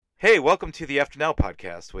Hey, welcome to the After Now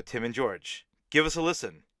podcast with Tim and George. Give us a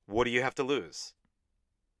listen. What do you have to lose?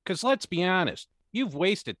 Because let's be honest, you've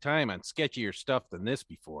wasted time on sketchier stuff than this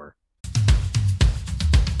before.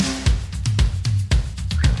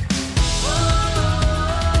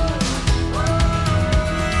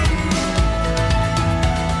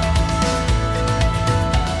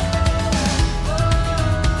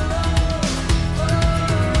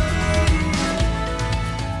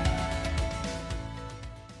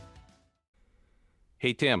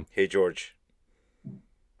 Hey, Tim, Hey, George.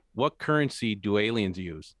 what currency do aliens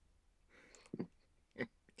use?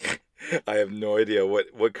 I have no idea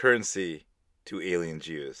what currency do aliens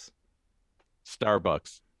use.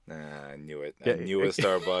 Starbucks. I knew it. Yeah, I knew it was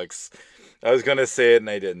Starbucks. I was going to say it and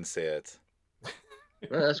I didn't say it.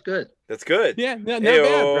 Well, that's good. That's good. Yeah, not Hey-o.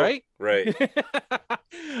 bad, right? Right.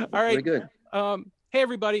 All right. Pretty good. Hey,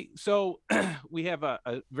 everybody. So we have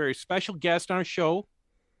a very special guest on our show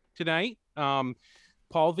tonight, Paul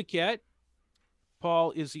Viquette.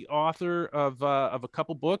 Paul is the author of a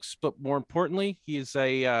couple books, but more importantly, he is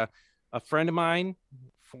a friend of mine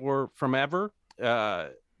from ever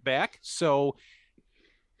back. So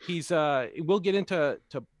we'll get into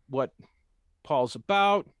what Paul's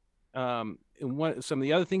about. And some of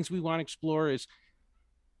the other things we want to explore is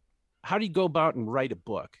how do you go about and write a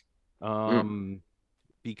book?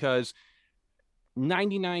 Because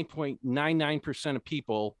 99.99% of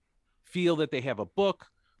people feel that they have a book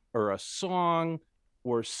or a song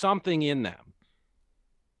or something in them,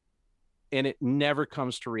 and it never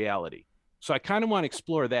comes to reality. So I kind of want to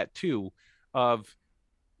explore that too,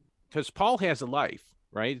 because Paul has a life,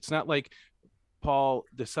 right? It's not like Paul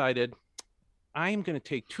decided, I'm going to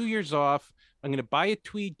take 2 years off. I'm going to buy a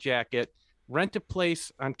tweed jacket, rent a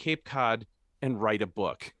place on Cape Cod, and write a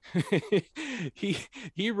book.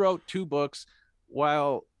 He wrote 2 books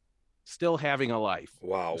while still having a life.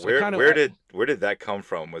 Wow. So where did that come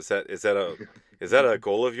from? Is that a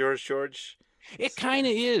goal of yours, George? It kind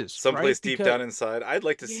of is. Someplace right? deep Because, down inside. I'd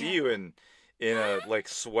like to see you in a like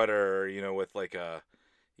sweater, with like a,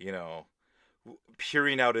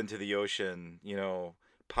 peering out into the ocean,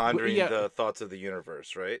 pondering the thoughts of the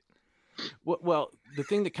universe, right? Well, the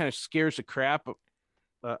thing that kind of scares the crap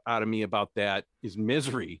out of me about that is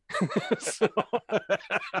misery.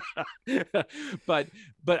 but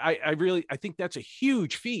I think that's a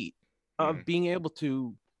huge feat of being able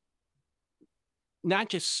to not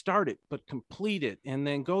just start it, but complete it and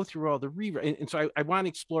then go through all the rewrite. And so I want to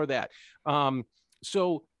explore that.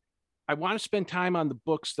 So I want to spend time on the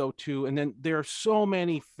books though, too. And then there are so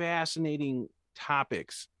many fascinating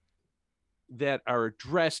topics that are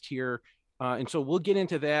addressed here. And so we'll get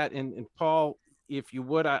into that. And Paul, if you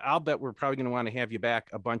would, I'll bet we're probably going to want to have you back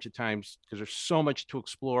a bunch of times because there's so much to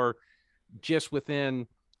explore just within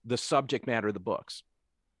the subject matter of the books.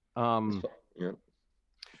 But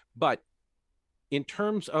in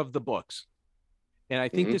terms of the books, and I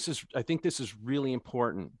think this is really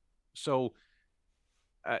important. So,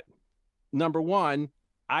 number one,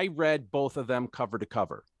 I read both of them cover to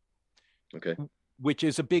cover. Okay. Which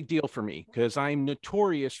is a big deal for me because I'm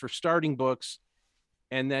notorious for starting books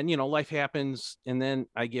and then, life happens and then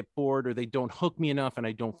I get bored or they don't hook me enough and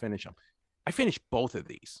I don't finish them. I finished both of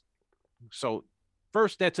these. So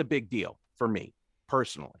first, that's a big deal for me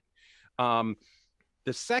personally. The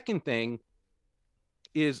second thing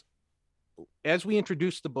is as we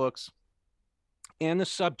introduce the books and the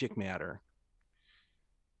subject matter,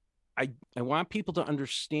 I want people to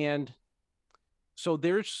understand. So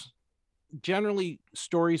there's generally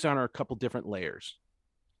stories on a couple different layers.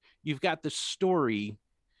 You've got the story,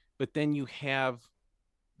 but then you have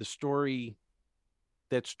the story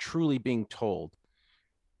that's truly being told.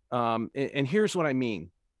 And here's what I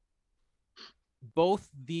mean. Both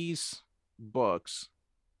these books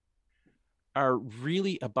are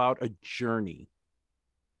really about a journey.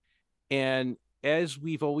 And as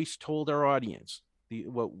we've always told our audience,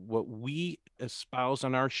 what we espouse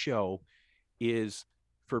on our show is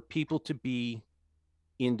for people to be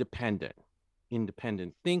independent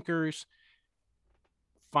thinkers,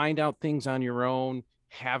 find out things on your own,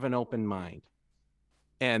 have an open mind.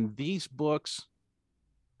 And these books,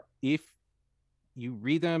 if you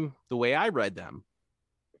read them the way I read them,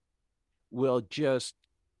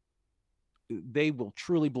 they will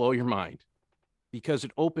truly blow your mind because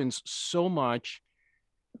it opens so much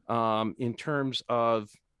in terms of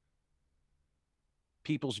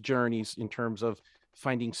people's journeys, in terms of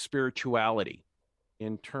finding spirituality,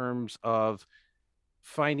 in terms of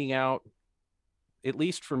finding out, at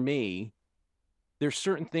least for me, there's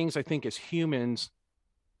certain things I think as humans,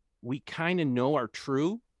 we kind of know are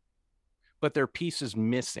true, but there are pieces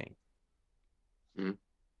missing.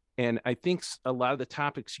 And I think a lot of the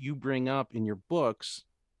topics you bring up in your books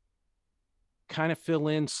kind of fill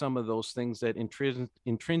in some of those things that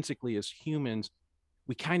intrinsically as humans,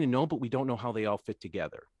 we kind of know, but we don't know how they all fit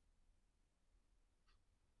together.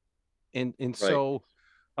 And Right. so,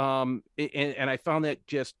 and I found that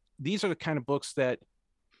just, these are the kind of books that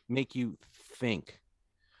make you think,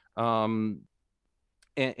 and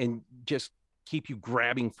just keep you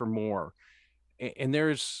grabbing for more.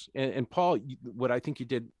 And Paul, what I think you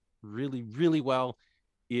did really, really well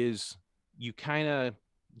is you kind of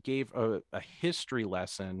gave a history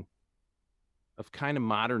lesson of kind of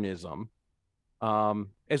modernism,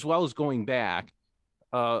 as well as going back,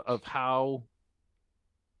 of how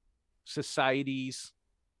societies,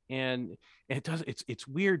 and it's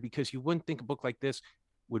weird because you wouldn't think a book like this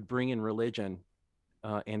would bring in religion,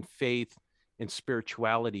 and faith and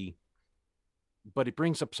spirituality, but it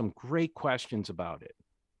brings up some great questions about it.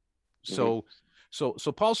 So, so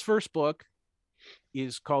Paul's first book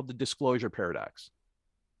is called The Disclosure Paradox.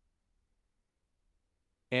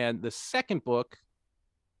 And the second book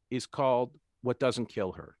is called What Doesn't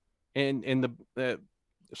Kill Her. And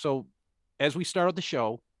so as we start the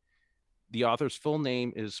show, the author's full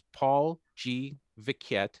name is Paul G.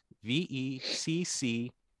 Vecchiet, Vecchiet.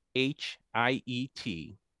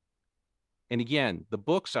 And again, the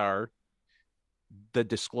books are The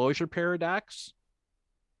Disclosure Paradox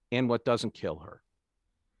and What Doesn't Kill Her.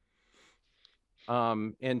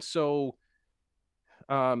 And so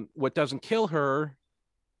What Doesn't Kill Her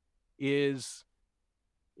is,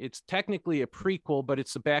 it's technically a prequel, but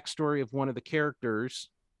it's the backstory of one of the characters.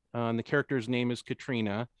 And the character's name is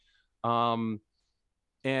Katrina. And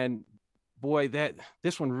boy,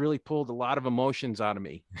 this one really pulled a lot of emotions out of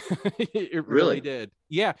me. It really did.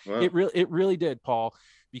 Yeah, wow. It really did, Paul,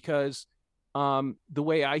 because the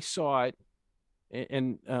way I saw it,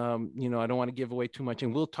 and you know, I don't want to give away too much,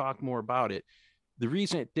 and we'll talk more about it. The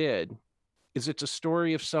reason it did is it's a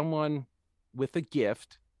story of someone with a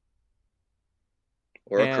gift,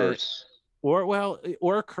 or a curse, or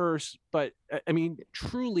a curse. But I mean,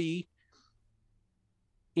 truly,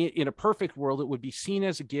 in a perfect world, it would be seen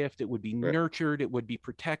as a gift. It would be nurtured. It would be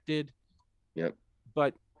protected. Yep.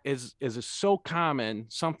 But as is so common,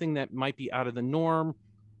 something that might be out of the norm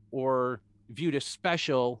or viewed as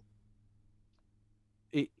special,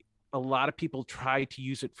 a lot of people try to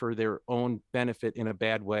use it for their own benefit in a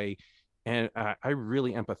bad way. And I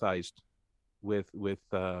really empathized with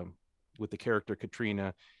the character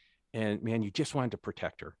Katrina, and man, you just wanted to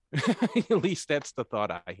protect her. At least that's the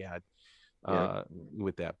thought I had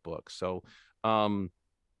with that book. So,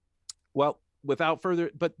 well, without further,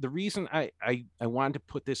 but the reason I wanted to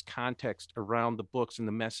put this context around the books and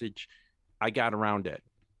the message I got around it,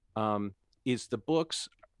 is the books,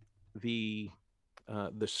 the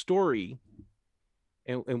story,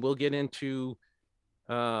 and we'll get into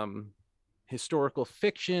historical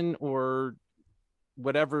fiction or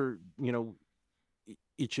whatever, you know,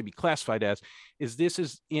 it should be classified as, this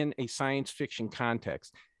is in a science fiction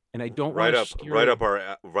context. And I don't right up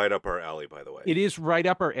our alley, by the way. It is right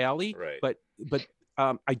up our alley, right. But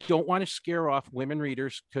I don't want to scare off women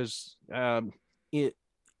readers, because it,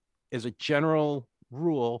 as a general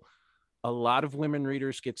rule, a lot of women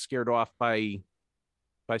readers get scared off by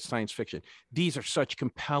science fiction. These are such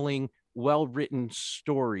compelling, well-written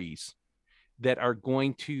stories that are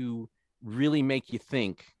going to really make you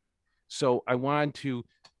think. So I wanted to,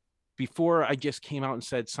 before I just came out and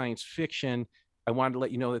said science fiction, I wanted to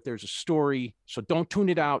let you know that there's a story. So don't tune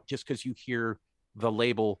it out just because you hear the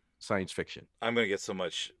label science fiction. I'm going to get so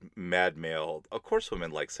much mad mail. Of course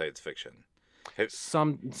women like science fiction.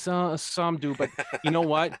 Some do, but you know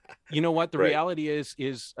what? The reality is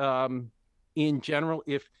in general,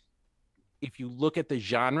 if you look at the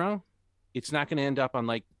genre, it's not going to end up on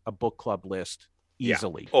like a book club list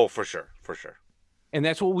easily. Oh, for sure. And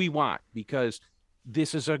that's what we want, because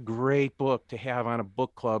this is a great book to have on a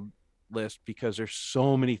book club list, because there's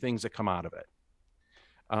so many things that come out of it.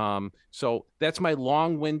 So that's my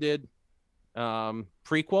long-winded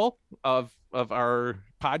prequel of our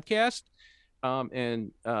podcast.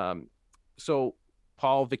 So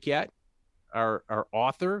Paul Vecchiet, our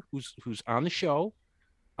author, who's on the show,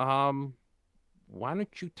 why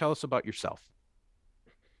don't you tell us about yourself?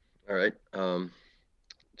 All right. Let's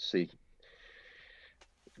see.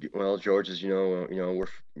 Well, George, as you know, we're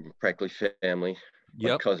practically family,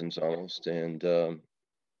 like cousins almost, and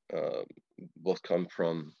both come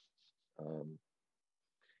from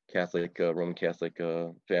Catholic, Roman Catholic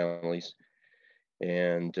families,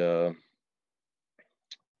 and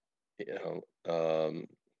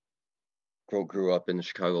grew up in the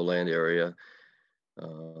Chicagoland area,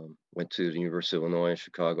 Went to the University of Illinois in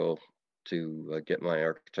Chicago to get my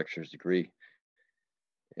architecture's degree.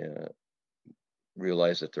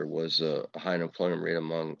 Realized that there was a high unemployment rate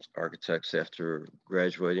among architects after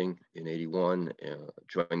graduating in 81,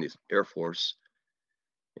 joined the Air Force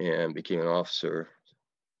and became an officer.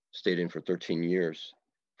 Stayed in for 13 years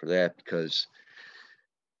for that because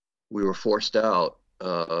we were forced out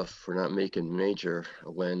for not making major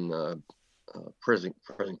when President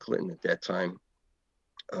Clinton at that time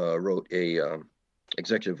wrote a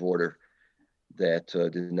executive order that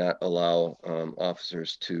did not allow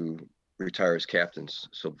officers to retire as captains.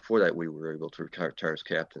 So before that, we were able to retire as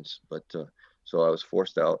captains. But so I was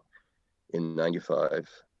forced out in 95.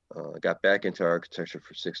 Got back into architecture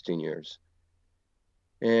for 16 years.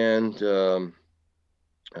 And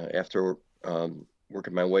after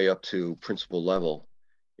working my way up to principal level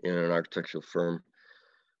in an architectural firm,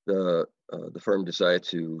 the firm decided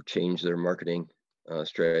to change their marketing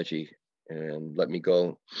strategy and let me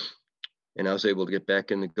go. And I was able to get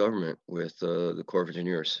back in the government with the Corps of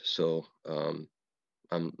Engineers. So I'm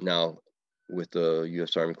now with the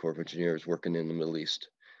U.S. Army Corps of Engineers working in the Middle East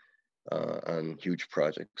on huge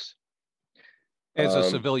projects. As a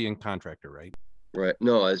civilian contractor, right? Right.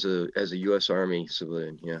 No, as a U.S. Army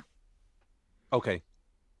civilian. Yeah. Okay.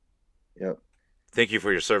 Yep. Thank you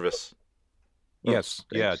for your service. Yes.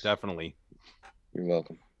 Oh, yeah, definitely. You're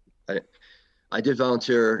welcome. I did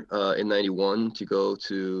volunteer in 91 to go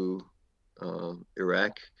to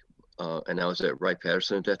Iraq, and I was at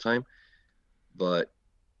Wright-Patterson at that time. But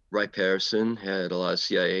Wright-Patterson had a lot of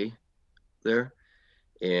CIA there,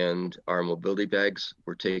 and our mobility bags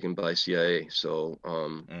were taken by CIA. So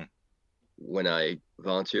when I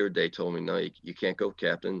volunteered, they told me, no, you can't go,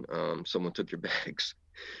 Captain. Someone took your bags.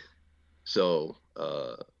 So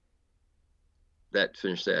that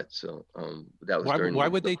finished that. So that was why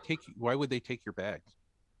would they take your bags?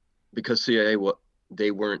 Because CIA they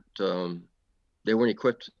weren't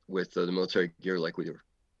equipped with the military gear like we were.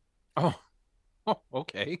 Oh,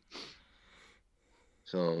 okay.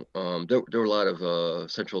 So there were a lot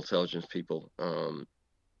of Central Intelligence people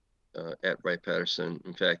at Wright-Patterson.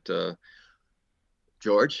 In fact,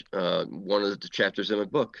 George, one of the chapters in my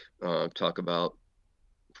book talk about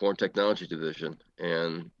Foreign Technology Division,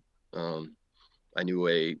 and I knew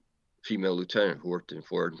a female lieutenant who worked in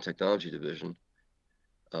Foreign Technology Division,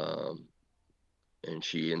 and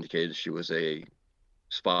she indicated she was a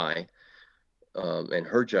spy, and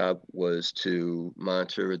her job was to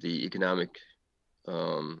monitor the economic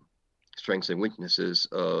strengths and weaknesses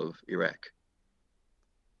of Iraq.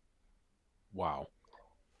 Wow.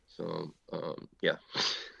 So yeah,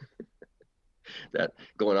 that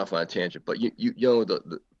going off on a tangent, but you know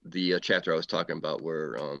the chapter I was talking about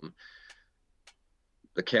where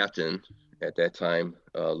the captain at that time,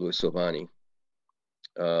 Louis Silvani,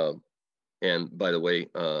 and by the way,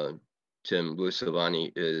 Tim, Louis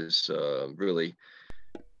Silvani is really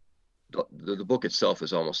the book itself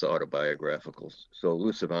is almost autobiographical. So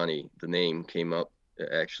Louis Silvani, the name came up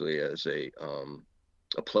actually as a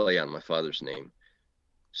play on my father's name.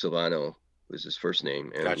 Silvano was his first name,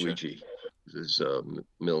 and Gotcha. Luigi was his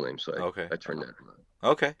middle name. So I turned that around.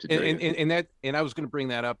 Okay. And I was going to bring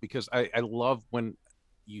that up because I love when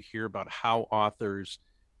you hear about how authors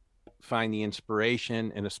find the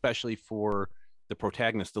inspiration, and especially for the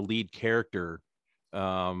protagonist, the lead character,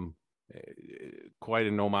 quite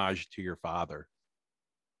an homage to your father.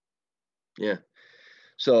 Yeah.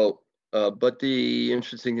 So, but the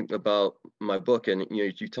interesting thing about my book, and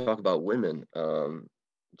you talk about women,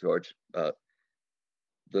 George,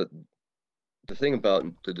 the thing about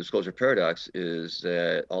the disclosure paradox is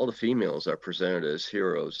that all the females are presented as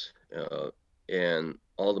heroes, and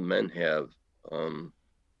all the men have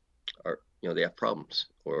they have problems,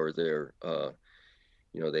 or they're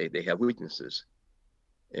they have weaknesses.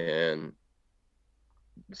 And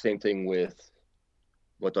the same thing with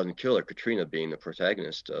What Doesn't Kill Her, Katrina being the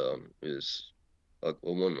protagonist, is a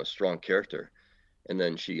woman, a strong character. And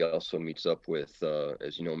then she also meets up with,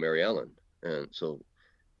 as you know, Mary Ellen. And so,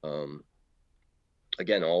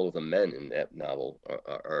 again, all of the men in that novel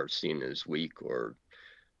are seen as weak or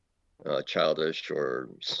childish or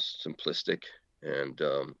simplistic. And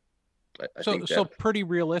I think so pretty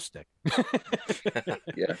realistic.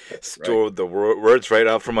 Yeah. Stole the words right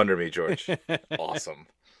out from under me, George. Awesome.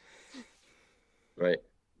 Right.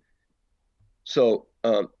 So,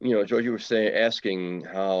 George, you were asking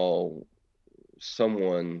how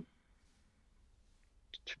someone,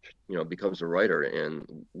 becomes a writer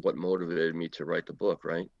and what motivated me to write the book,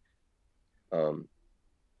 right?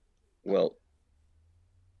 Well,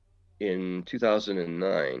 in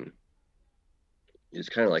 2009, it's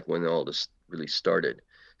kind of like when all this really started.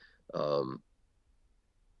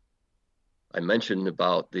 I mentioned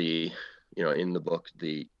about the, in the book,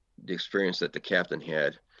 the experience that the captain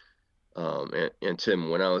had. And Tim,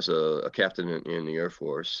 when I was a captain in the Air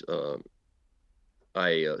Force,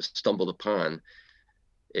 I stumbled upon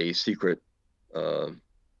a secret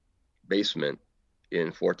basement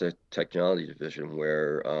in Fort Technology Division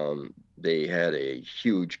where they had a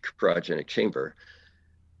huge cryogenic chamber.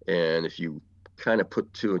 And if you kind of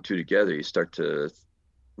put two and two together, you start to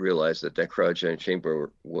realize that cryogenic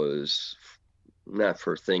chamber was not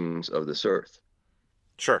for things of this earth.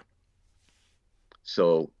 Sure.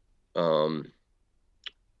 So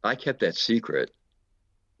I kept that secret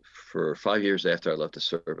for 5 years after I left the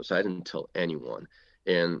service. I didn't tell anyone.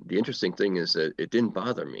 And the interesting thing is that it didn't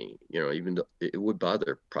bother me, even though it would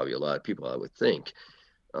bother probably a lot of people, I would think,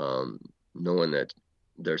 knowing that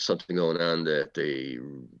there's something going on that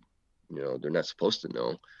they're not supposed to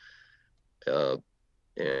know.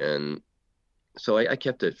 And so I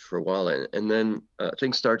kept it for a while. And then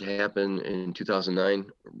things started to happen in 2009,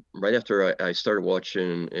 right after I started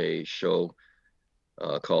watching a show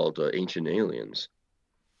called Ancient Aliens.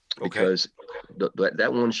 Okay. Because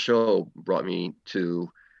that one show brought me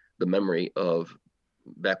to the memory of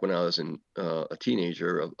back when I was a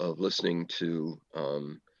teenager of listening to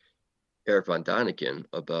Eric von Daniken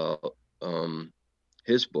about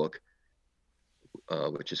his book,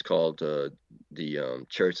 which is called the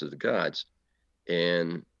Chariots of the Gods.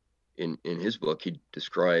 And in his book, he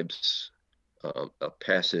describes a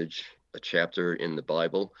passage, a chapter in the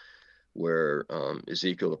Bible where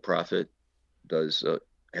Ezekiel the prophet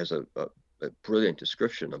has a brilliant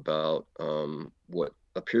description about what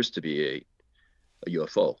appears to be a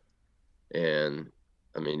UFO. And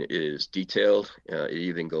I mean, it is detailed. It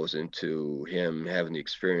even goes into him having the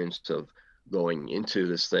experience of going into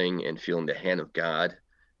this thing and feeling the hand of God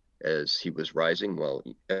as he was rising. Well,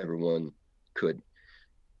 everyone could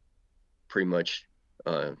pretty much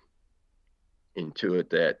intuit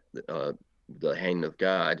that the hand of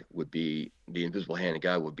God would be, the invisible hand of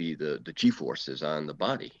God would be the G-forces on the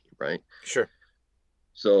body, right? Sure.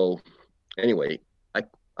 So anyway,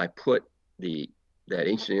 I put that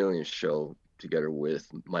Ancient Aliens show together with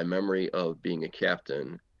my memory of being a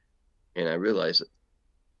captain, and I realized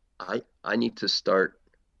I need to start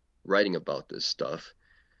writing about this stuff.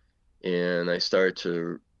 And I started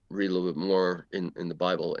to read a little bit more in the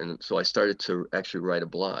Bible, and so I started to actually write a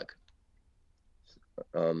blog.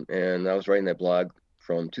 And I was writing that blog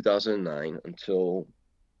from 2009 until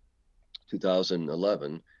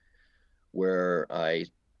 2011, where I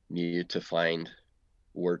needed to find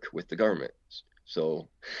work with the government. So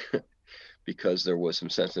because there was some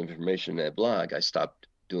sensitive information in that blog, I stopped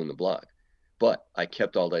doing the blog. But I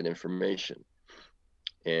kept all that information.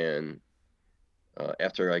 And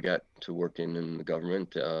after I got to working in the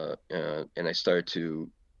government and I started to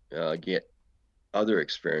get other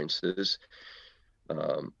experiences,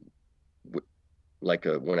 like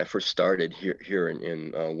when I first started here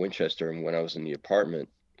in Winchester, and when I was in the apartment,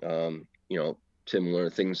 Tim, one of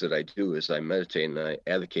the things that I do is I meditate, and I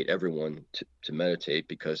advocate everyone to meditate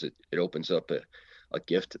because it opens up a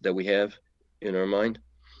gift that we have in our mind.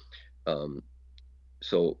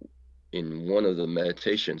 So in one of the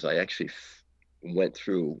meditations, I actually went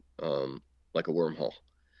through like a wormhole,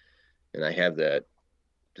 and I have that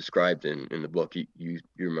described in the book. You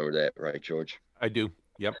remember that, right, George? I do.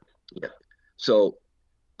 Yep. Yeah. So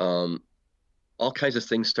all kinds of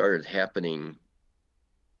things started happening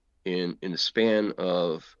in the span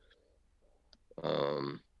of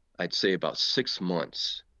I'd say about 6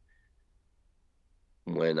 months.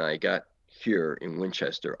 When I got here in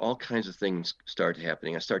Winchester, all kinds of things started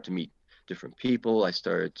happening. I started to meet different people. I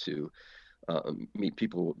started to meet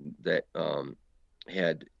people that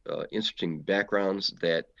had interesting backgrounds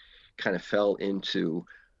that kind of fell into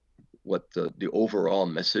what the overall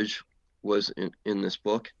message was in this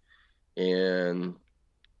book. And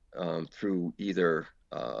through either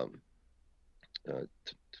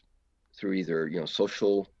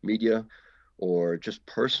social media or just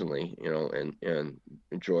personally, and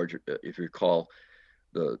George, if you recall,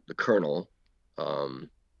 the colonel,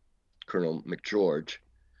 Colonel McGeorge,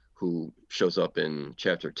 who shows up in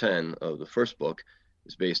chapter 10 of the first book,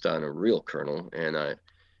 is based on a real colonel. And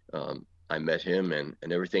I met him, and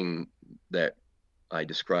everything that I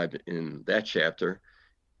described in that chapter,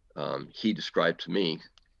 he described to me.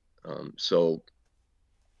 So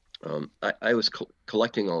I was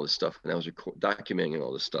collecting all this stuff, and I was documenting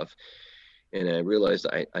all this stuff, and I realized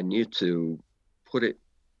I needed to put it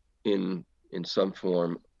in some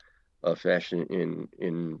form of fashion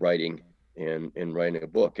in writing and writing a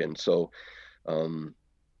book. And so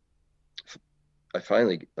I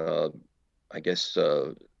finally, I guess,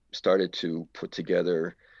 started to put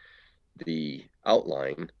together the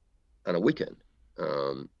outline on a weekend.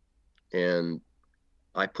 Um, and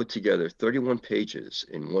I put together 31 pages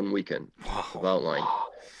in one weekend of Wow. outline.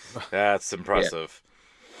 That's Yeah, impressive.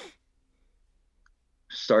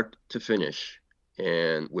 start to finish,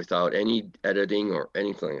 and without any editing or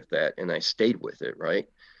anything like that. And I stayed with it, right?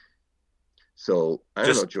 So I don't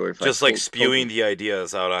know, Just Joy, if I just like told spewing you. the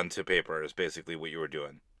ideas out onto paper is basically what you were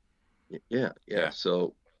doing. Yeah, yeah. Yeah.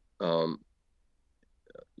 So, um,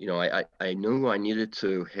 I knew I needed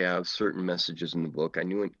to have certain messages in the book. I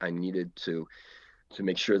knew I needed to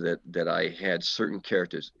make sure that I had certain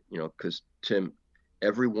characters, because Tim,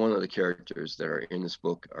 every one of the characters that are in this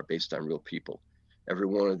book are based on real people. Every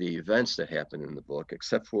one of the events that happen in the book,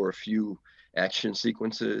 except for a few action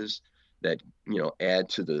sequences that add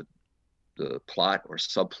to the plot or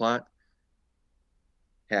subplot,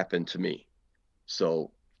 happened to me.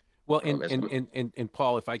 So, Well, and as and and and, and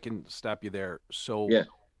Paul, if I can stop you there. So yeah.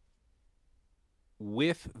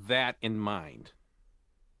 with that in mind,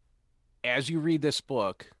 as you read this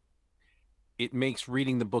book, it makes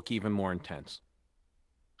reading the book even more intense.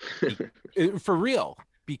 For real,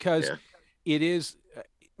 because Yeah. it is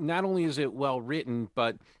not only is it well written,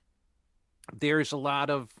 but there's a lot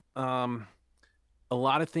of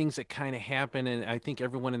things that kind of happen, and I think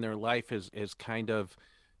everyone in their life has kind of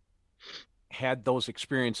had those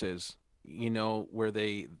experiences, where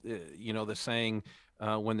the saying,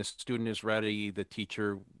 when the student is ready, the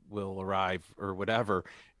teacher will arrive, or whatever.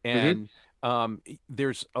 Hmm. And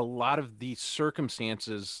there's a lot of these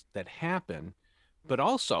circumstances that happen, but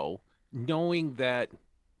also knowing that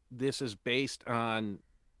this is based on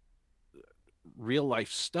real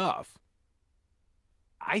life stuff,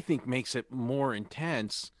 I think makes it more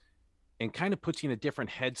intense and kind of puts you in a different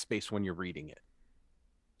headspace when you're reading it.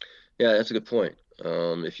 Yeah, that's a good point.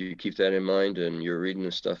 If you keep that in mind and you're reading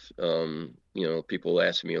this stuff, people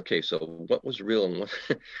ask me, okay, so what was real and what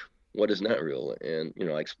what is not real? And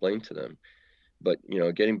I explain to them. But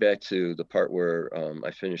getting back to the part where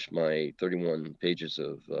I finished my 31 pages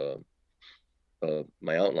of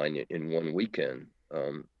my outline in one weekend,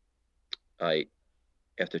 I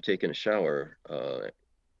after taking a shower,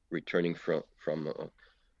 returning from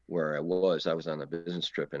where I was on a business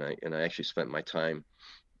trip, and I actually spent my time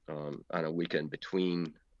on a weekend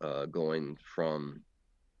between going from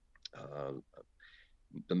uh,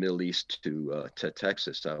 the Middle East to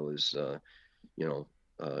Texas. I was you know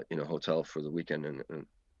in a hotel for the weekend, and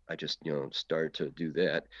I just started to do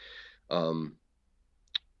that. Um,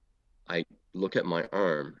 I look at my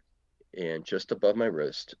arm, and just above my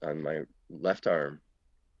wrist on my left arm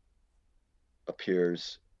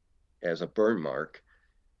appears as a burn mark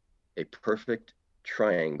a perfect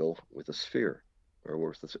triangle with a sphere or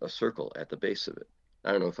with a circle at the base of it.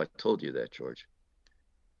 I don't know if I told you that, George.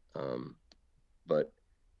 But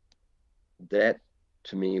that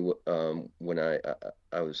to me,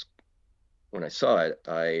 I was when I saw it,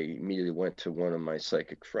 I immediately went to one of my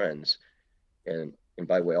psychic friends, and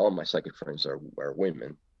by the way, all my psychic friends are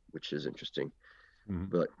women, which is interesting. Mhm.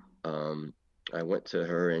 But um, I went to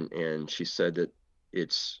her, and she said that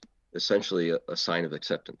it's essentially a sign of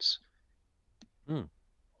acceptance. Mm.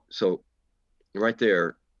 So right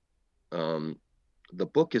there, um, the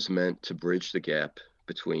book is meant to bridge the gap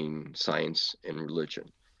between science and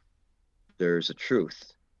religion. There's a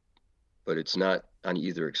truth, but it's not on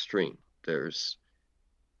either extreme. There's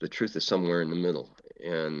the truth is somewhere in the middle,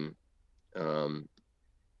 and um,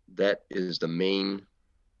 that is the main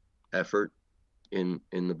effort in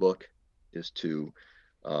the book is to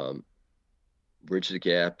um, bridge the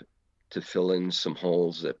gap, to fill in some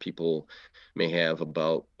holes that people may have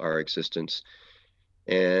about our existence.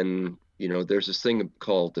 And there's this thing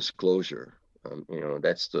called disclosure.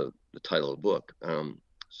 That's the title of the book.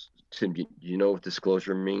 Tim, do you know what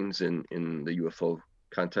disclosure means in the UFO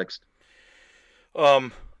context?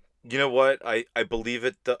 Um, you know what? I believe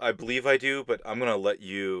it. I believe I do, but I'm gonna let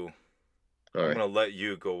you. All I'm right. gonna let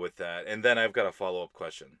you go with that, and then I've got a follow up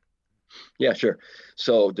question. Yeah, sure.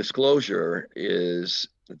 So disclosure is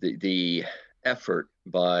the effort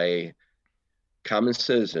by common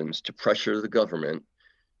citizens to pressure the government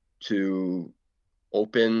to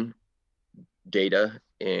open data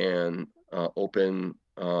and open,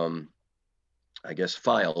 I guess,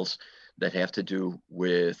 files that have to do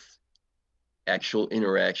with actual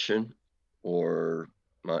interaction or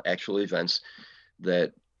actual events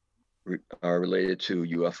that are related to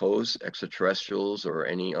UFOs, extraterrestrials, or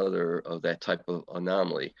any other of that type of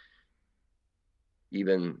anomaly,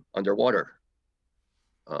 even underwater.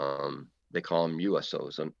 They call them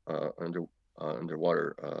USOs,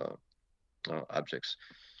 underwater objects.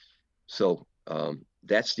 So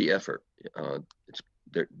that's the effort.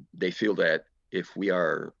 They feel that if we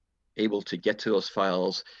are able to get to those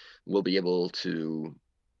files, we'll be able to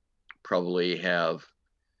probably have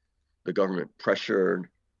the government pressured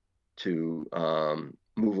to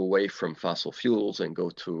move away from fossil fuels and go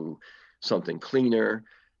to something cleaner.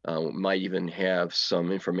 Might even have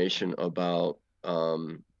some information about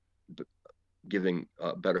giving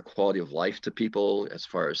better quality of life to people as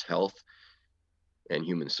far as health and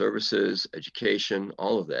human services, education,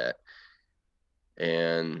 all of that.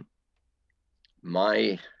 And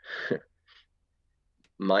my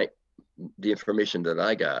the information that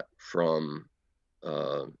I got from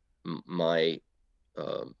my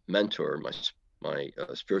mentor, my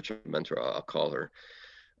spiritual mentor, I'll call her,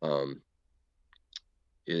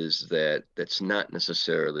 is that that's not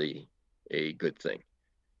necessarily a good thing.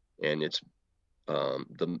 And it's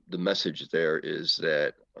the message there is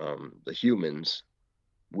that the humans,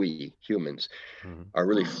 we humans, are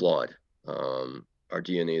really flawed. Our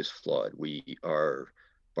DNA is flawed. We are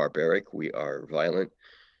barbaric. We are violent.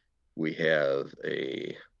 We have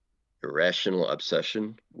a irrational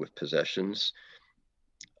obsession with possessions.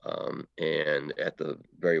 And at the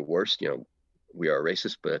very worst, we are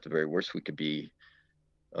racist, but at the very worst, we could be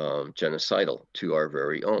genocidal to our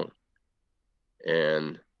very own.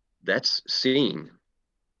 And that's seen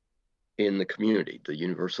in the community, the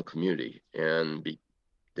universal community. And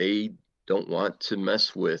they don't want to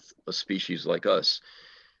mess with a species like us.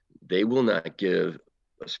 They will not give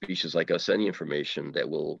a species like us any information that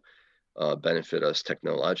will benefit us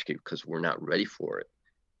technologically because we're not ready for it.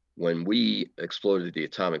 When we exploded the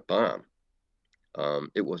atomic bomb,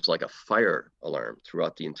 it was like a fire alarm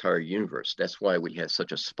throughout the entire universe. That's why we had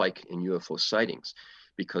such a spike in UFO sightings,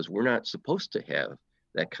 because we're not supposed to have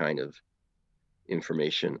that kind of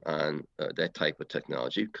information on that type of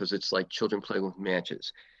technology, because it's like children playing with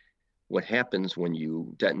matches. What happens when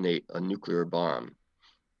you detonate a nuclear bomb?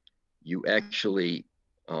 You actually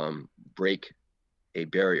break a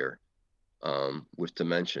barrier with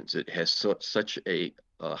dimensions. It has such a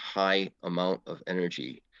high amount of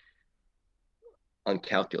energy,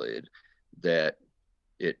 uncalculated, that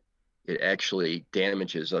it actually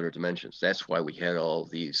damages other dimensions. That's why we had all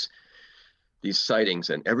these sightings.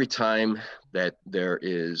 And every time that there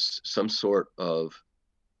is some sort of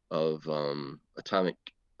atomic,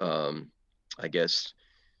 I guess,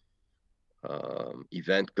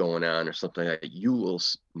 event going on or something like that, you will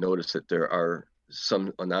notice that there are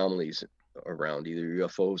some anomalies around, either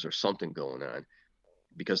UFOs or something going on,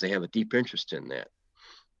 because they have a deep interest in that.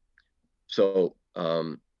 So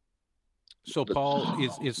Paul,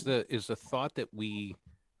 is the thought that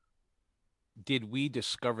did we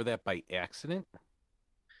discover that by accident?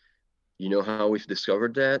 You know how we've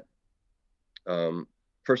discovered that?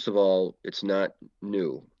 First of all, it's not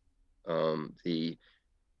new. A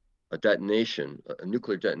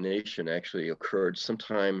nuclear detonation actually occurred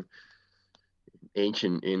sometime in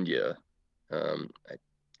ancient India.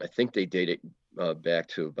 I think they date it back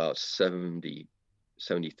to about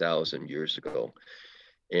 70,000 years ago.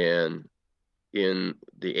 And in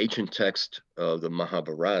the ancient text of the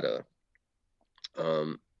Mahabharata,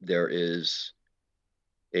 there is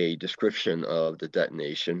a description of the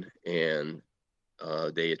detonation, and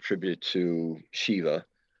they attribute it to Shiva.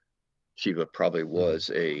 Shiva probably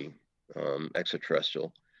was a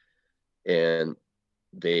extraterrestrial, and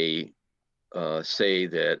they say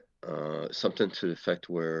that something to the effect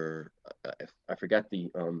where I forgot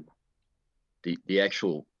the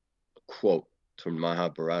actual quote from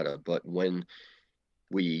Mahabharata, but when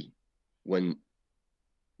they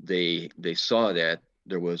saw that,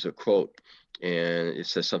 there was a quote, and it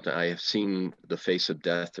says something, "I have seen the face of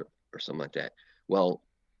death," or something like that. Well,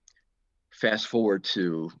 fast forward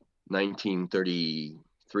to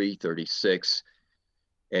 1933, 36,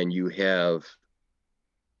 and you have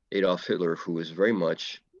Adolf Hitler, who is very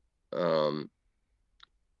much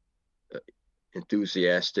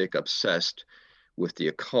enthusiastic, obsessed with the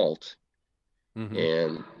occult.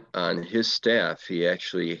 And on his staff, he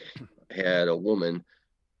actually had a woman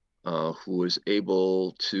who was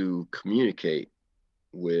able to communicate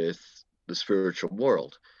with the spiritual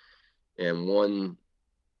world. And one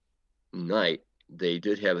night, they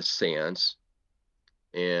did have a seance,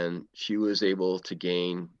 and she was able to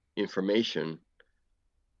gain information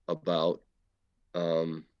about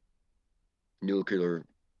nuclear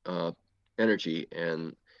energy,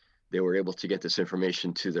 and they were able to get this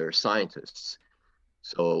information to their scientists.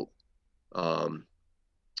 So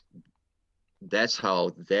that's how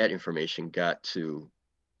that information got to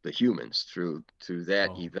the humans through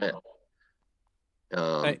that event.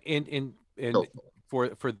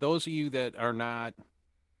 for those of you that are not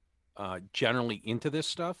generally into this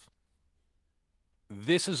stuff,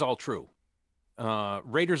 this is all true.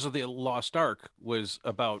 Raiders of the Lost Ark was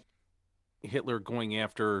about Hitler going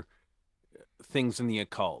after things in the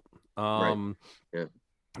occult. Right. Yeah.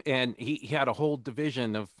 And he had a whole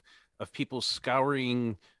division of people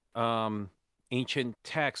scouring ancient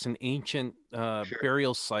texts and ancient Sure.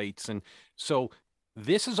 burial sites. And so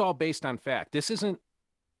this is all based on fact. This isn't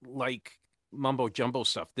like mumbo jumbo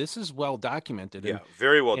stuff. This is well documented. Yeah,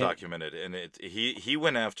 very well and documented. And he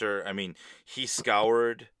went after, I mean, he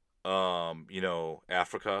scoured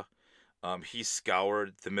Africa. He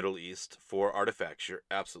scoured the Middle East for artifacts. You're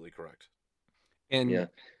absolutely correct. and Yeah.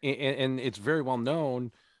 and it's very well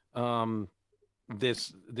known.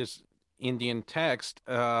 This Indian text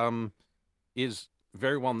is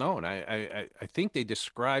very well known. I think they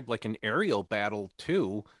describe like an aerial battle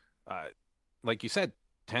too, like you said,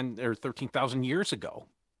 10 or 13,000 years ago.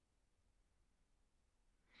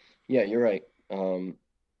 Yeah, you're right.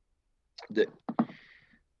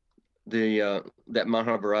 The that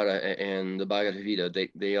Mahabharata and the Bhagavad Gita,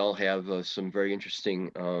 they all have some very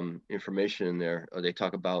interesting information in there. They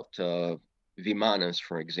talk about vimanas,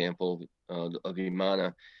 for example. A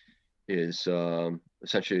vimana is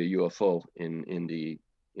essentially a UFO in the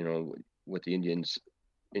what the Indian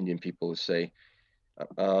people would say.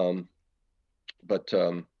 But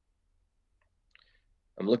I'm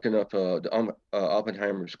looking up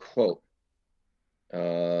Oppenheimer's quote.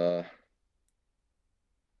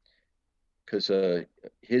 Because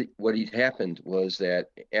what had happened was that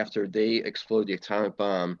after they exploded the atomic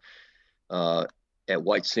bomb at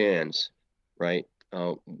White Sands, right?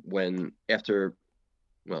 When after,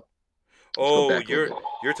 well, let's go Oh, back a little bit.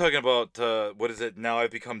 you're talking about what is it? Now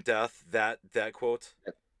I've become death. That quote.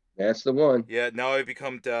 That's the one. Yeah, now I've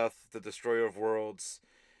become death, the destroyer of worlds.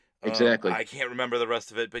 Exactly. I can't remember the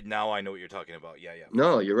rest of it, but now I know what you're talking about. Yeah, for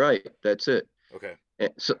No, sure. you're right. That's it. Okay.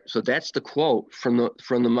 And so that's the quote from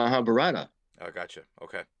the Mahabharata. I gotcha.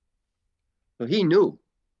 Okay. So he knew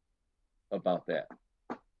about that.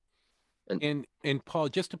 And Paul,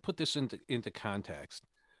 just to put this into context,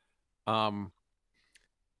 and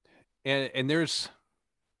this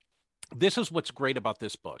is what's great about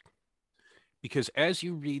this book, because as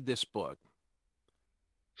you read this book,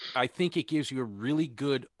 I think it gives you a really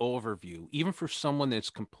good overview, even for someone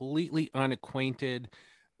that's completely unacquainted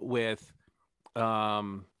with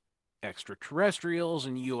extraterrestrials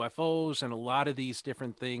and UFOs and a lot of these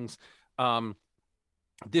different things.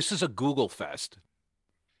 This is a Google fest.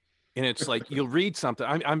 And it's like you'll read something.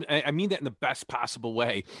 I mean that in the best possible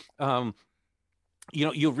way.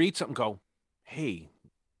 You'll read something, go, hey,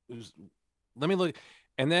 let me look,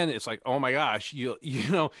 and then it's like, oh my gosh,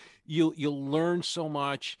 you'll learn so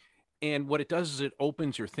much, and what it does is it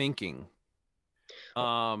opens your thinking.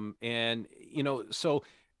 And so,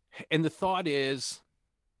 and the thought is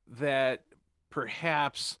that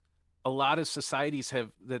perhaps a lot of societies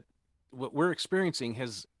have that what we're experiencing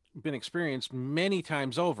has been experienced many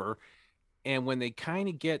times over, and when they kind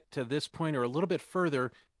of get to this point or a little bit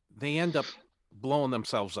further, they end up blowing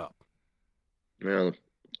themselves up. Well,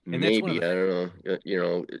 And that's one maybe of I don't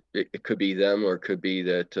know. It could be them, or it could be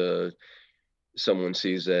that someone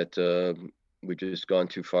sees that we've just gone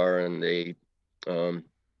too far, and they they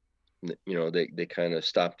kind of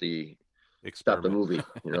stop the experiment. movie.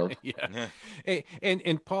 Yeah.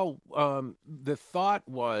 And Paul, the thought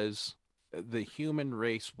was the human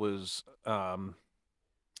race was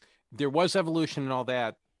there was evolution and all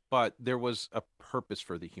that, but there was a purpose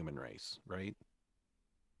for the human race, right?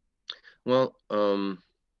 Well,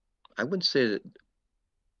 I wouldn't say that.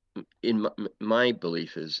 In my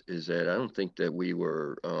belief is that I don't think that we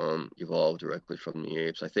were evolved directly from the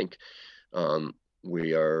apes. I think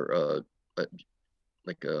we are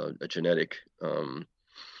like a genetic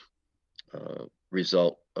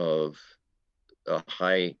result of a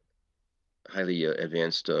highly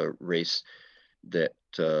advanced race that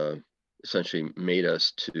essentially made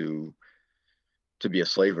us to be a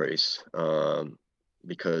slave race.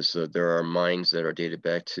 Because there are mines that are dated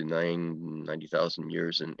back to 90,000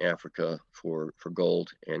 years in Africa for gold,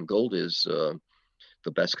 and gold is the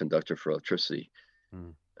best conductor for electricity.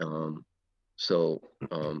 So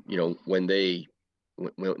when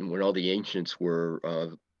when all the ancients were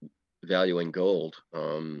valuing gold,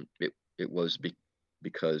 it was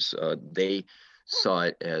because they saw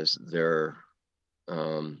it as their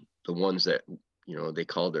the ones that they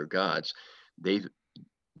called their gods. They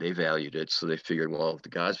valued it, so they figured, well, if the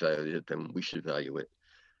gods valued it, then we should value it.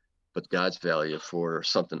 But gods value it for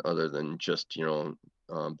something other than just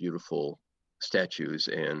beautiful statues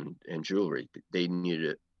and jewelry. They needed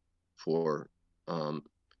it for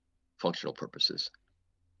functional purposes.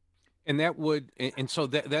 And that would, and so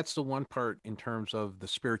that's the one part in terms of the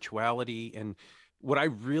spirituality. And what I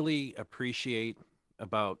really appreciate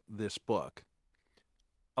about this book,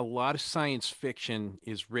 a lot of science fiction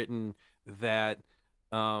is written that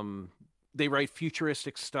um, they write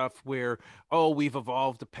futuristic stuff where, oh, we've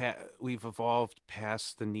evolved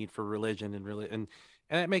past the need for religion and really, and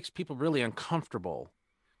that makes people really uncomfortable.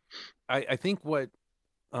 I think what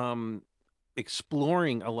um,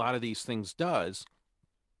 exploring a lot of these things does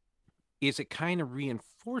is it kind of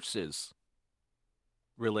reinforces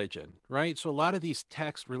religion, right? So a lot of these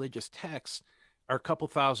texts, religious texts, are a couple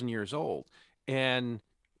thousand years old. And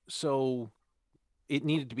so it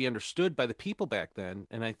needed to be understood by the people back then.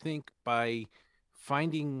 And I think by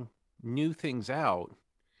finding new things out,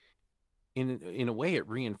 in a way, it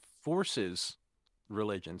reinforces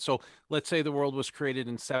religion. So let's say the world was created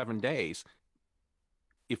in 7 days.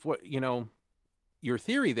 If what, your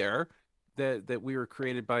theory there that we were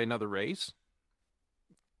created by another race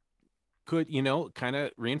could, kind of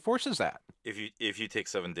reinforces that. If you take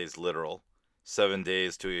 7 days literal, 7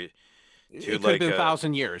 days to It could have like been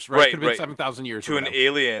 1,000 years, right? It could have been 7,000 years to or an whatever.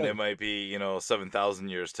 alien, it might be 7,000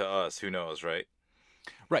 years to us. Who knows, right?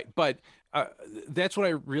 Right. But uh, that's what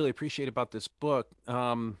I really appreciate about this book.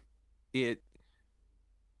 It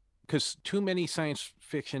because too many science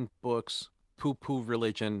fiction books poo-poo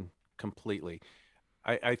religion completely.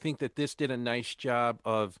 I think that this did a nice job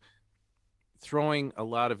of throwing a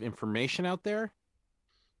lot of information out there.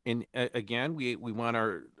 And again, we want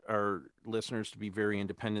our listeners to be very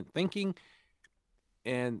independent thinking,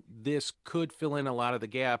 and this could fill in a lot of the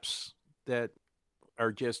gaps that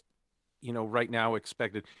are just right now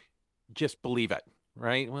expected. Just believe it,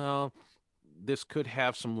 right? Well, this could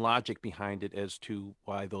have some logic behind it as to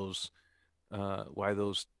why those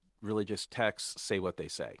religious texts say what they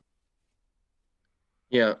say.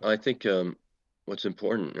 Yeah, I think what's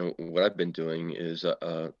important, what I've been doing is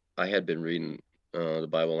I had been reading the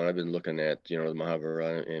Bible, and I've been looking at the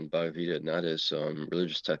Mahabharata and Bhagavad Gita not as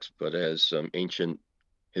religious texts, but as ancient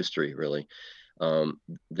history, really.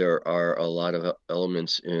 There are a lot of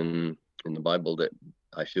elements in the Bible that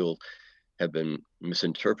I feel have been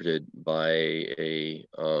misinterpreted by a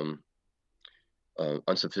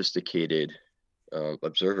unsophisticated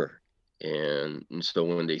observer. And so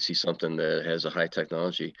when they see something that has a high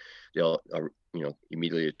technology, they'll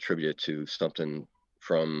immediately attribute it to something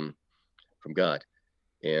from God,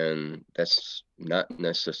 and that's not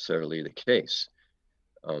necessarily the case.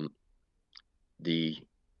 Um, the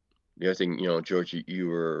the other thing, George, you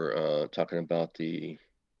were talking about the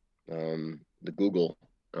Google.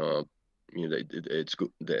 It's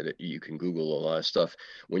that you can Google a lot of stuff.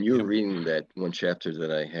 When you were Yep. reading that one chapter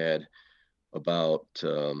that I had about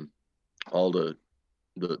all the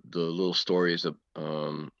little stories of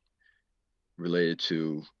related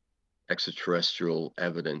to extraterrestrial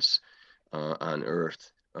evidence on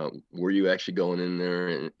Earth. Were you actually going in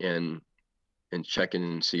there and checking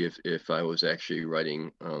and see if I was actually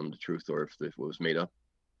writing the truth or if it was made up?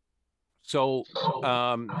 So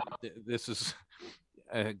this is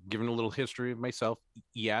given a little history of myself.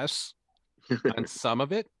 Yes, on some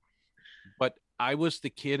of it, but I was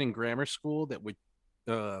the kid in grammar school that would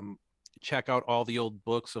um, check out all the old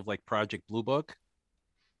books of like Project Blue Book.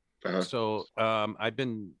 Uh-huh. So I've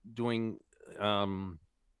been doing a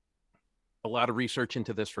lot of research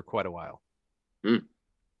into this for quite a while.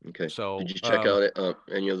 Okay. So Did you check out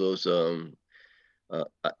any of those? I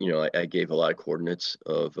gave a lot of coordinates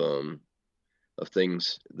of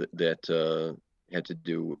things that had to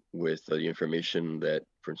do with the information that,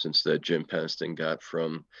 for instance, that Jim Penston got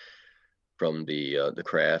from the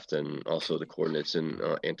craft, and also the coordinates in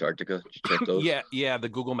Antarctica. Did you check those? yeah, the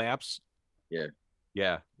Google Maps. Yeah.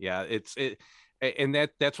 Yeah. And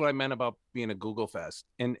that's what I meant about being a Google Fest.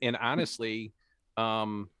 And honestly,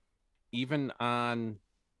 even on,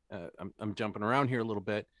 I'm jumping around here a little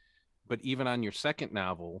bit, but even on your second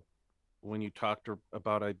novel, when you talked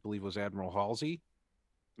about, I believe it was Admiral Halsey.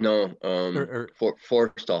 No,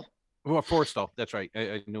 Forrestal. Well, Forrestal, that's right.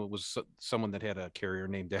 I knew it was someone that had a carrier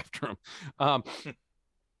named after him. Um,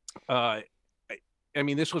 uh, I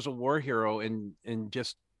mean, this was a war hero, and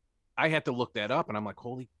just I had to look that up, and I'm like,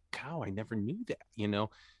 holy cow, I never knew that.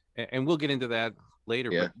 And we'll get into that later.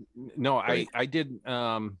 Yeah. But no, Right. I did.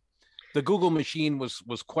 The Google machine was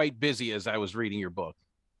quite busy as I was reading your book.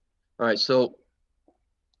 All right. So,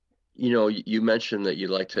 you mentioned that you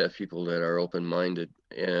like to have people that are open-minded,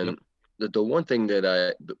 Yep. and the one thing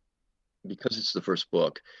that because it's the first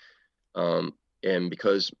book, and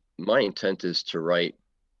because my intent is to write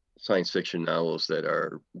science fiction novels that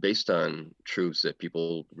are based on truths that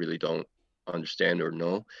people really don't understand or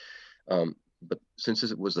know. But since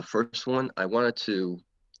it was the first one, I wanted to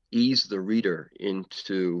ease the reader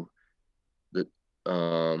into the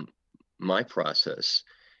my process.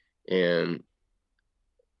 And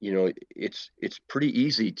it's pretty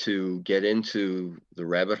easy to get into the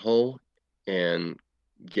rabbit hole and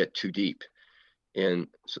get too deep. And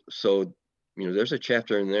so there's a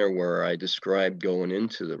chapter in there where I describe going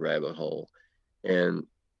into the rabbit hole, and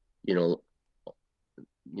you know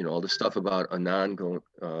all the stuff about Anon going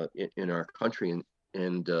in our country,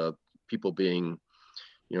 and people being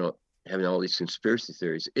having all these conspiracy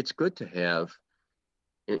theories. It's good to have,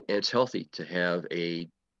 and it's healthy to have a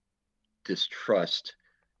distrust,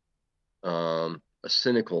 a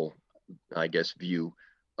cynical, I guess, view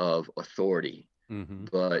of authority,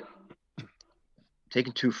 but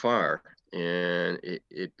taken too far, and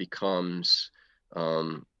it becomes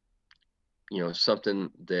something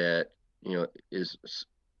that is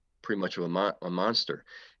pretty much of a monster.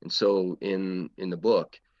 And so in the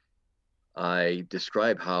book, I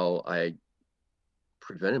describe how I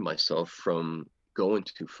prevented myself from going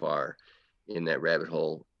too far in that rabbit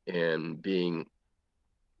hole, and being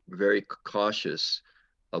very cautious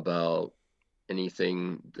about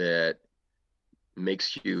anything that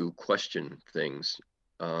makes you question things.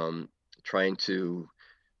 Trying to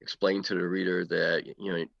explain to the reader that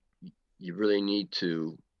you really need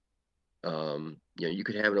to, you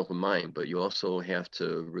could have an open mind, but you also have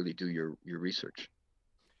to really do your research.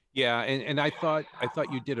 Yeah, and I thought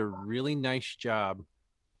you did a really nice job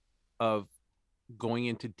of going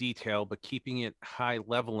into detail, but keeping it high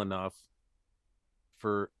level enough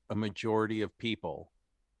for a majority of people.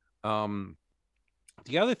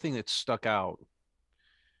 The other thing that stuck out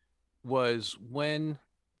was when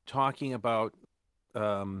talking about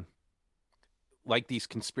like these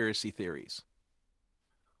conspiracy theories.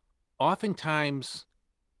 Oftentimes,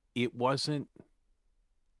 it wasn't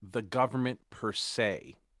the government per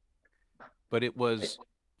se, but it was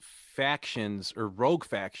factions or rogue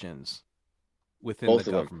factions within Both the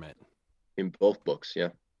of them government. in both books, yeah.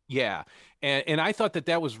 Yeah, and I thought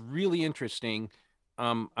that was really interesting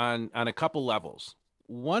on a couple levels.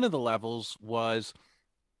 One of the levels was,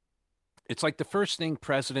 it's like the first thing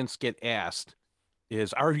presidents get asked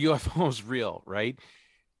is, "Are UFOs real?" Right?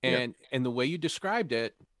 Yeah. And the way you described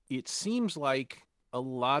it, it seems like a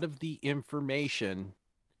lot of the information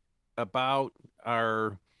about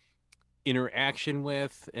our interaction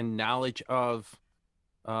with and knowledge of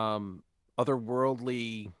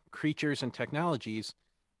otherworldly creatures and technologies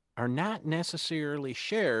are not necessarily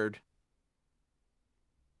shared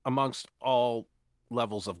amongst all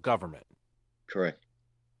levels of government. Correct.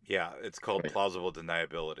 Yeah, it's called plausible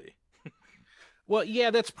deniability. Well,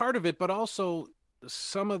 yeah, that's part of it, but also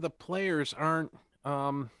some of the players aren't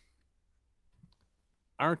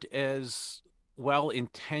as well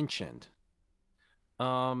intentioned.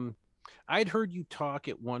 I'd heard you talk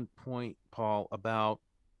at one point, Paul, about,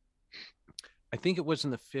 I think it was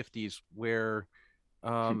in the 50s, where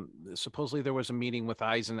supposedly there was a meeting with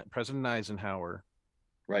President Eisenhower.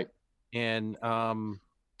 Right. And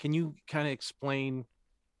can you kind of explain?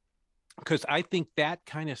 Because I think that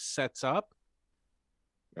kind of sets up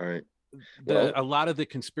all right a lot of the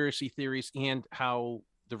conspiracy theories, and how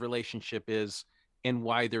the relationship is, and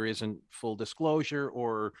why there isn't full disclosure,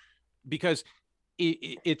 or because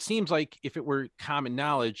it seems like if it were common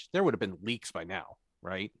knowledge, there would have been leaks by now,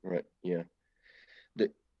 right? Right. Yeah.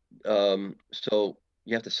 So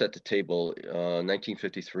you have to set the table.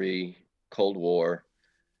 1953, Cold War,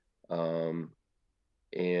 and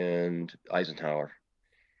Eisenhower,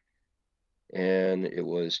 and it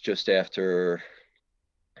was just after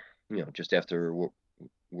World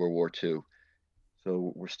War II.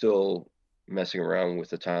 So we're still messing around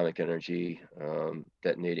with atomic energy,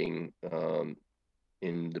 detonating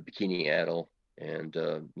in the Bikini Atoll, and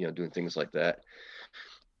doing things like that.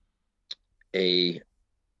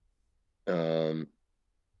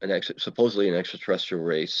 Supposedly an extraterrestrial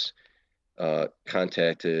race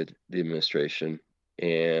contacted the administration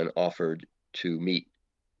and offered to meet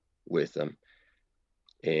with them,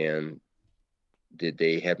 and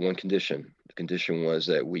they had one condition. The condition was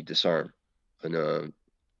that we disarm our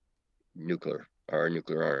nuclear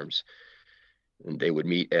arms, and they would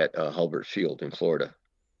meet at Hulbert Field in Florida.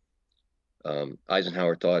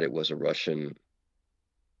 Eisenhower thought it was a Russian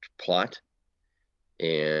plot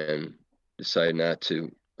and decided not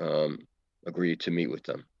to agree to meet with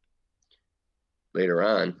them. Later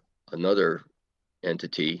on, another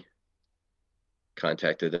entity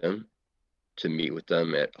contacted them to meet with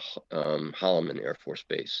them at Holloman Air Force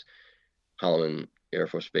Base. Holloman Air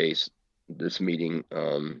Force Base, this meeting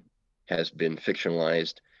has been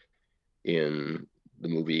fictionalized in the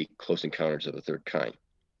movie Close Encounters of the Third Kind.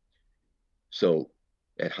 So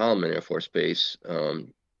at Holloman Air Force Base,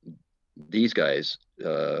 these guys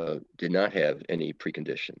did not have any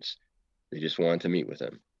preconditions. They just wanted to meet with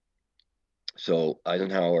him. So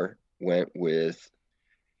Eisenhower went with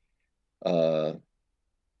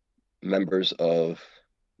members of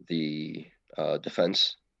the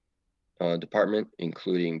Defense Department,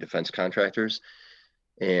 including defense contractors,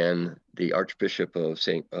 and the Archbishop of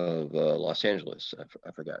Los Angeles.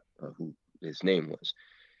 I forgot who his name was.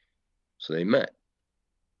 So they met,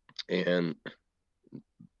 and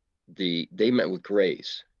they met with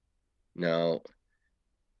Greys. Now,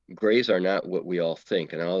 Greys are not what we all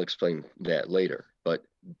think, and I'll explain that later. But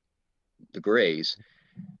the Greys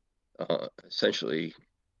essentially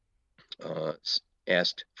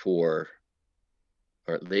asked for,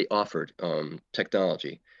 or they offered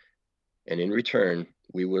technology, and in return,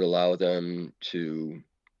 we would allow them to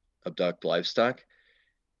abduct livestock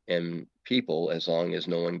and people as long as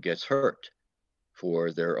no one gets hurt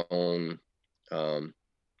for their own,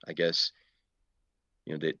 I guess,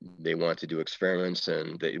 they want to do experiments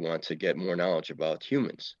and they want to get more knowledge about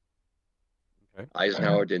humans. Okay.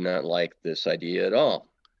 Eisenhower did not like this idea at all.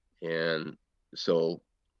 And so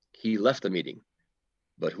he left the meeting.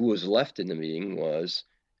 But who was left in the meeting was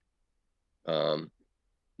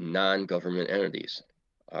non-government entities,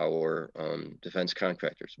 our defense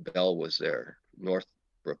contractors. Bell was there,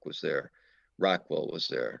 Northbrook was there, Rockwell was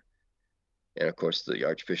there, and of course the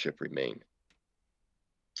Archbishop remained.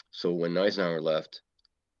 So when Eisenhower left,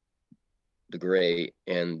 the Gray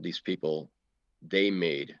and these people, they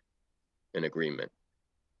made an agreement.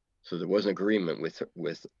 So there was an agreement with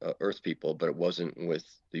Earth people, but it wasn't with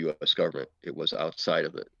the U.S. government. It was outside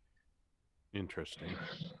of it. Interesting.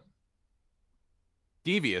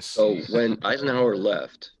 Devious. So when Eisenhower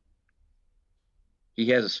left, he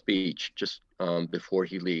has a speech just before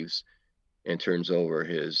he leaves and turns over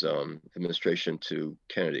his administration to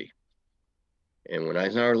Kennedy. And when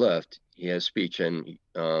Eisenhower left, he had a speech, and he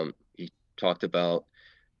talked about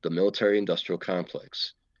the military-industrial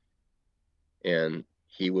complex. And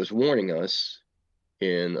he was warning us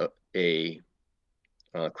in a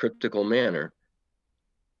cryptical manner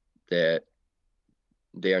that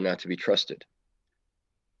they are not to be trusted.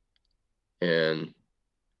 And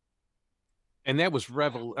that was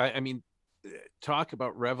talk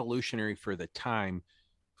about revolutionary for the time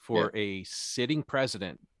for a sitting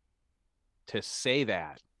president to say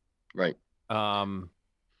that. Right.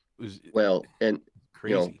 Was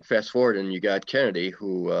crazy. Fast forward and you got Kennedy,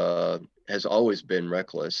 who has always been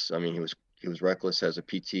reckless. I mean, he was reckless as a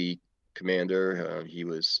PT commander. He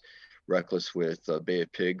was reckless with Bay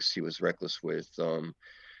of Pigs. He was reckless with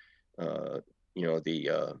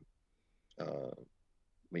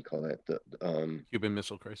we call that the Cuban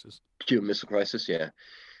Missile Crisis. Cuban Missile Crisis, yeah.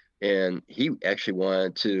 And he actually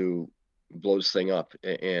wanted to blow this thing up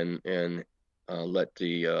and let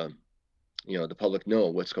the the public know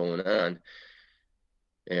what's going on.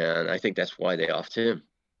 And I think that's why they offed him.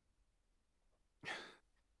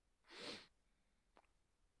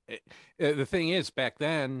 The thing is, back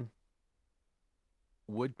then,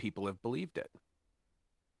 would people have believed it?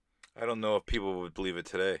 I don't know if people would believe it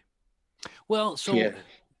today. Well, so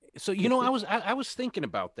I was thinking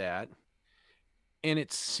about that, and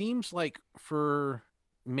it seems like for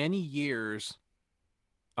many years,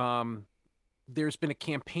 there's been a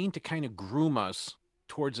campaign to kind of groom us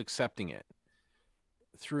towards accepting it.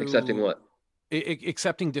 Through accepting what?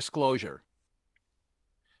 Accepting disclosure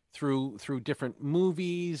through different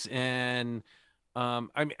movies, and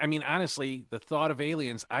I mean honestly, the thought of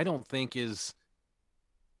aliens I don't think is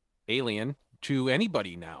alien to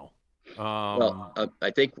anybody now. Well,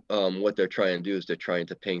 I think what they're trying to do is they're trying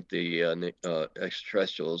to paint the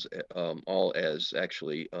extraterrestrials all as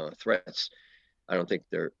actually threats. I don't think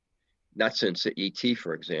they're, not since ET,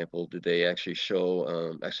 for example, did they actually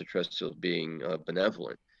show extraterrestrials being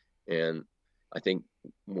benevolent. And I think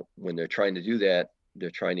when they're trying to do that, they're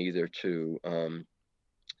trying either to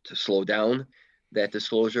slow down that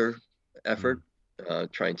disclosure effort,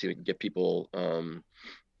 trying to get people,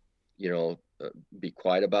 be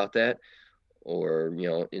quiet about that, or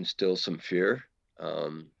instill some fear.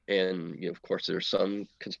 And of course, there's some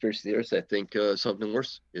conspiracy theorists that think something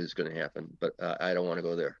worse is going to happen, but I don't want to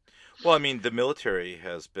go there. Well, I mean, the military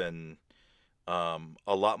has been a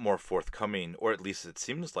lot more forthcoming, or at least it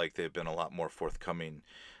seems like they've been a lot more forthcoming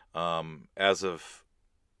as of,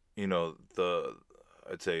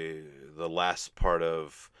 I'd say the last part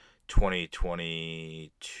of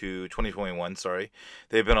 2021, sorry.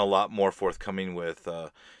 They've been a lot more forthcoming with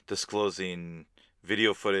disclosing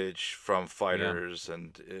video footage from Yeah. fighters,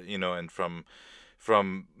 and and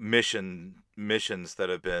from missions that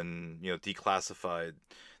have been declassified,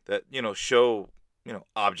 that show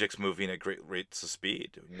objects moving at great rates of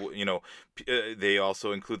speed. They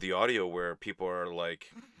also include the audio where people are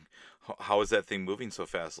like, how is that thing moving so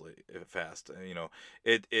fast?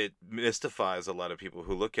 It mystifies a lot of people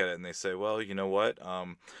who look at it and they say, well, you know what,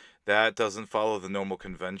 that doesn't follow the normal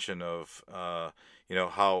convention of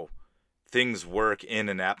how things work in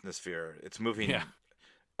an atmosphere. It's Yeah. moving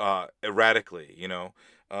erratically.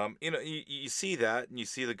 You see that, and you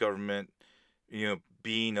see the government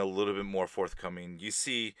being a little bit more forthcoming. You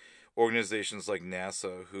see organizations like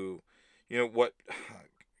NASA who, what,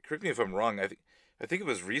 correct me if I'm wrong, I think it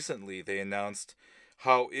was recently they announced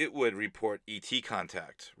how it would report ET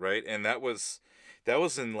contact, right? And that was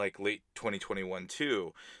in like late 2021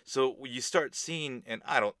 too. So you start seeing, and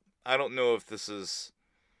I don't know if this is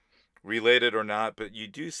related or not, but you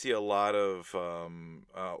do see a lot of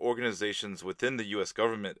organizations within the U.S.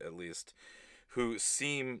 government, at least, who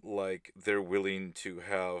seem like they're willing to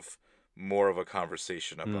have more of a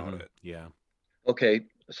conversation about it. Yeah. Okay,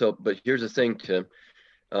 so but here's the thing, Tim.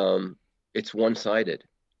 Um, it's one-sided.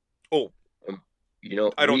 Oh, Um, you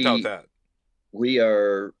know, I don't doubt that. we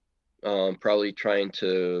are probably trying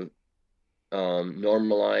to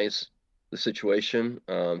normalize the situation,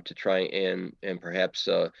 to try and perhaps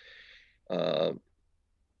uh,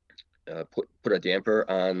 put a damper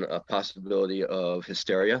on a possibility of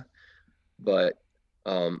hysteria. But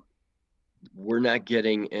um, we're not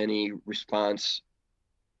getting any response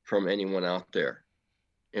from anyone out there,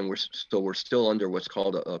 and we're still under what's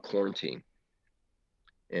called a quarantine,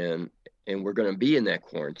 and we're going to be in that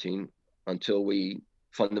quarantine until we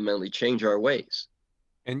fundamentally change our ways.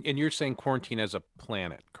 And you're saying quarantine as a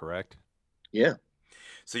planet, correct? Yeah,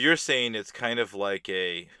 So you're saying it's kind of like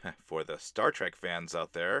a, for the Star Trek fans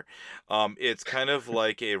out there, it's kind of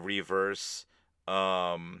like a reverse,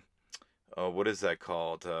 um, what is that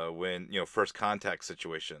called? When first contact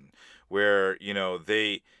situation, where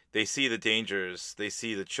they see the dangers, they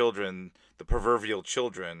see the children, the proverbial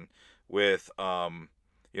children, with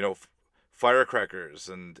you know, f- firecrackers,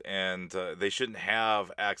 and they shouldn't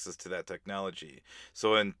have access to that technology.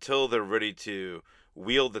 So until they're ready to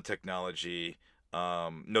wield the technology,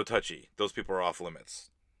 no touchy. Those people are off limits.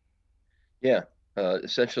 yeah.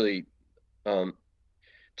 Essentially, um,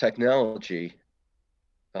 technology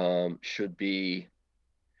should be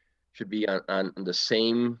on the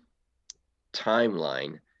same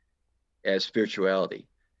timeline as spirituality,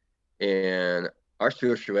 and our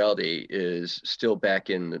spirituality is still back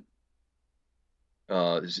in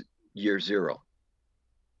the year zero,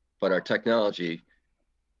 but our technology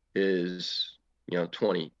is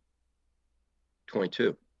 2022.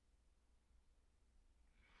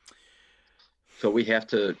 So we have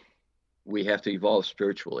to evolve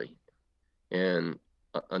spiritually, and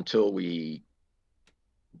until we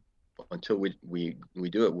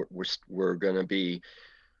do it, we're going to be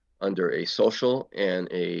under a social and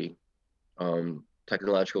a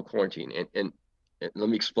technological quarantine. And let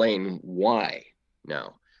me explain why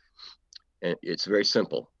now. And it's very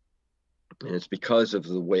simple, and it's because of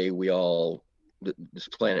the way this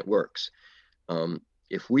planet works.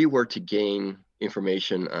 If we were to gain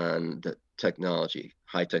information on the technology,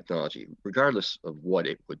 high technology, regardless of what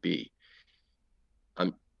it would be,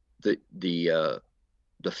 um, the the uh,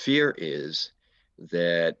 the fear is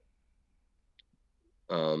that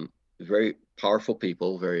very powerful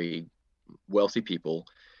people, very wealthy people,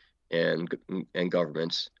 and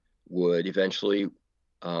governments would eventually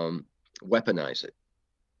um, weaponize it.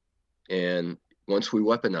 And once we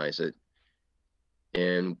weaponize it,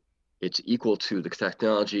 and it's equal to the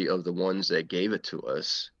technology of the ones that gave it to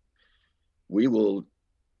us, we will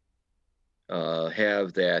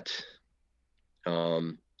have that,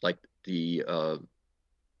 like the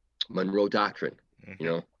Monroe Doctrine, you Hmm.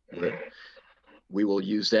 know, where we will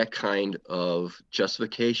use that kind of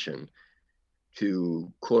justification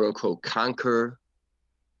to quote unquote conquer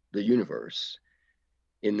the universe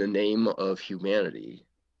in the name of humanity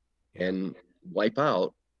Yeah. and wipe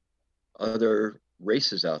out other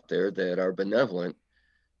races out there that are benevolent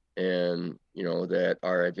and that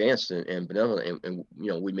are advanced and benevolent, and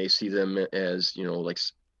we may see them as like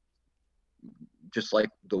just like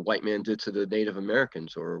the white man did to the Native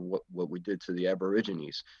Americans, or what we did to the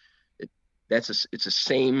Aborigines. it, it's the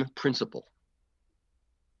same principle.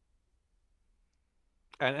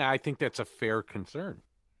 And I think that's a fair concern.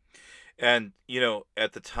 And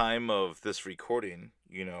at the time of this recording,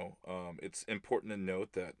 it's important to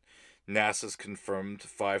note that NASA's confirmed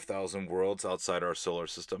 5,000 worlds outside our solar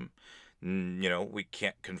system. We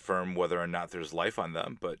can't confirm whether or not there's life on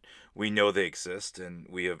them, but we know they exist, and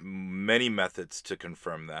we have many methods to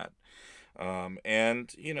confirm that. And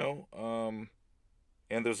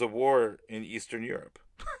and there's a war in Eastern Europe.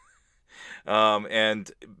 Um,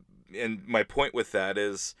 and and my point with that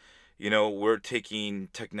is, we're taking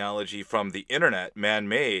technology from the internet,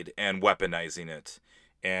 man-made, and weaponizing it,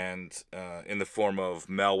 and in the form of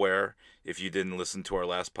malware. If you didn't listen to our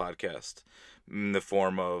last podcast, in the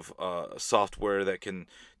form of software that can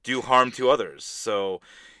do harm to others. So,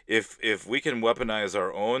 if we can weaponize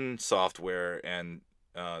our own software and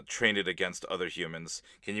train it against other humans,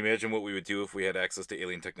 can you imagine what we would do if we had access to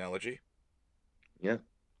alien technology? Yeah.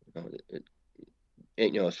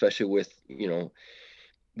 And, especially with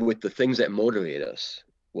the things that motivate us.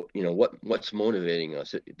 What's motivating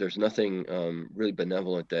us? There's nothing really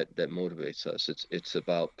benevolent that motivates us. It's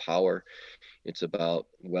about power. It's about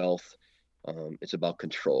wealth. It's about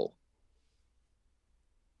control.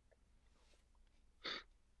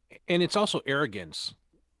 And it's also arrogance,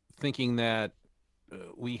 thinking that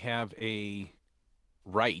we have a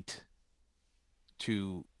right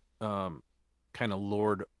to kind of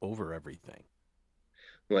lord over everything.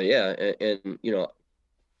 Well, yeah, and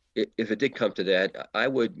if it did come to that, I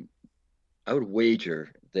would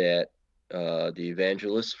wager that the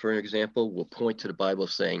evangelists, for example, will point to the Bible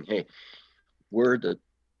saying, "Hey, we're the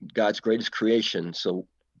God's greatest creation, so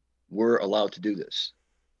we're allowed to do this."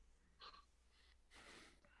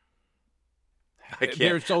 I can't.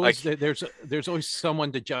 There's I always can't, there's always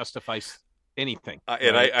someone to justify anything,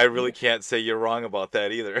 and right? I really can't say you're wrong about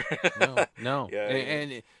that either. No, no, Yeah, yeah.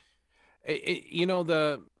 and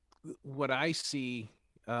the what I see,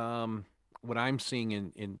 what I'm seeing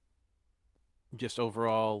in just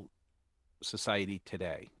overall society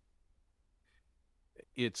today,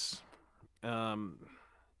 it's um,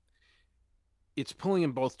 it's pulling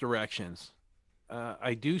in both directions.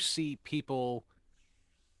 I do see people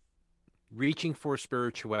reaching for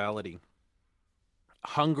spirituality,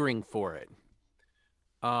 hungering for it.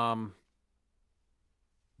 Um,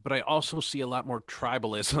 but I also see a lot more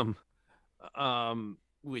tribalism,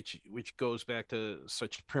 which goes back to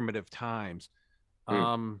such primitive times. Hmm.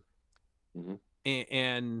 Um, Hmm.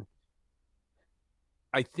 and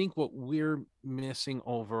I think what we're missing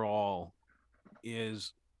overall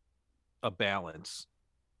is a balance.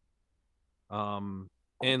 Um,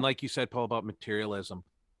 and like you said, Paul, about materialism,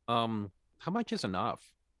 how much is enough,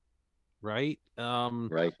 right?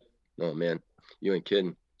 Right? Oh man, you ain't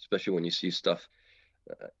kidding. Especially when you see stuff,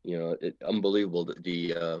 unbelievable that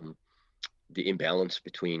the imbalance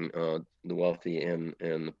between the wealthy and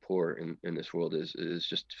the poor in this world is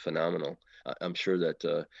just phenomenal. I'm sure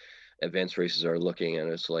that advanced races are looking at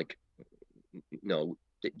us like, no,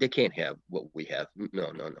 they can't have what we have. No,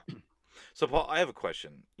 no, no. So, Paul, I have a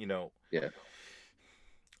question. Yeah.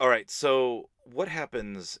 All right. So, what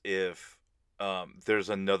happens if there's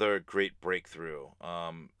another great breakthrough?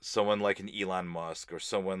 Someone like an Elon Musk or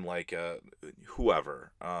someone like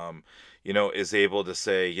whoever, is able to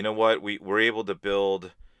say, you know what, we're able to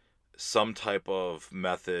build some type of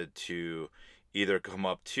method to either come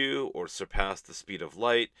up to or surpass the speed of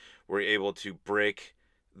light. We're able to break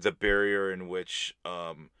the barrier in which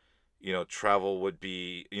travel would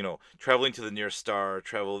be, traveling to the nearest star,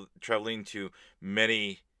 traveling to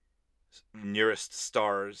many nearest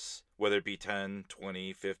stars, whether it be 10,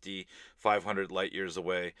 20, 50, 500 light years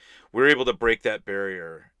away. We're able to break that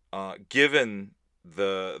barrier. Given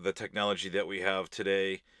the technology that we have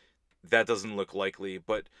today, that doesn't look likely,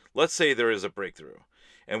 but let's say there is a breakthrough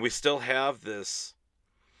and we still have this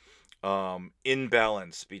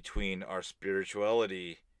imbalance between our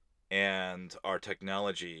spirituality and our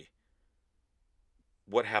technology.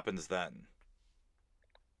 What happens then?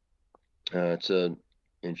 It's an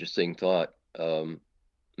interesting thought.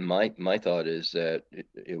 My thought is that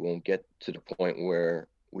it won't get to the point where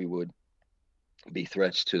we would be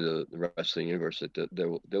threats to the rest of the universe. That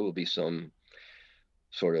there will be some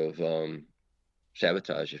sort of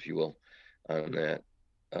sabotage, if you will, on that.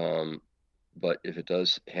 Um, but if it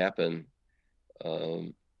does happen,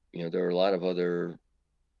 um, there are a lot of other.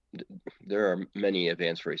 There are many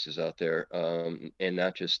advanced races out there, and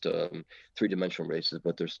not just three-dimensional races,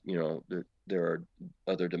 but there are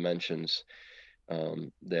other dimensions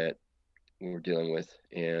that we're dealing with,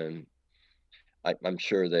 and I'm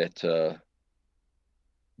sure that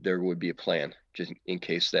there would be a plan just in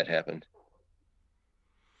case that happened.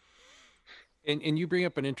 And you bring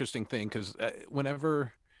up an interesting thing because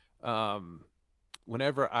um,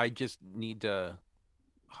 whenever I just need to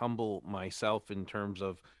humble myself in terms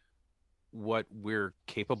of what we're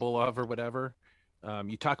capable of or whatever,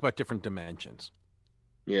 you talk about different dimensions.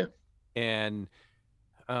 Yeah. And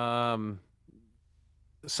um,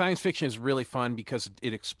 science fiction is really fun because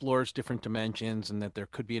it explores different dimensions and that there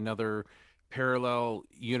could be another parallel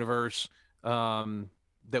universe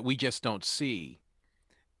that we just don't see.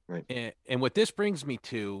 Right. And what this brings me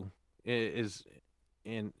to is,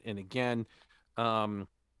 and again, um,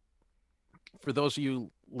 for those of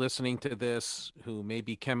you listening to this who may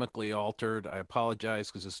be chemically altered, I apologize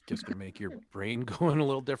because it's just going to make your brain go in a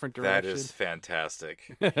little different That direction. is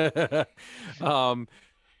fantastic. um,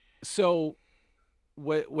 so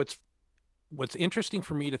what's interesting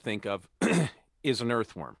for me to think of is an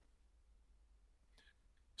earthworm.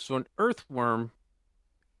 So an earthworm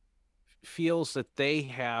feels that they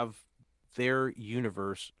have their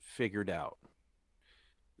universe figured out.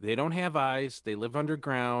 They don't have eyes, they live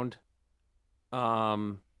underground.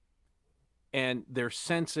 Um, and their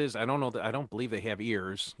senses, I don't know that I don't believe they have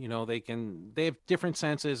ears. They have different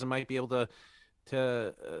senses and might be able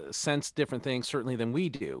to sense different things certainly than we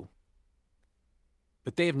do.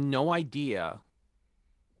 But they have no idea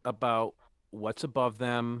about what's above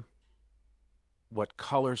them, what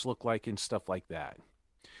colors look like and stuff like that.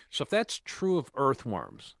 So if that's true of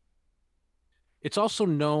earthworms, it's also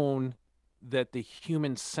known that the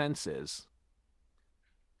human senses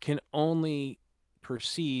can only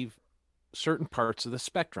perceive certain parts of the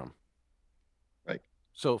spectrum. Right.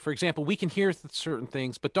 So, for example, we can hear certain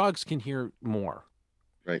things, but dogs can hear more.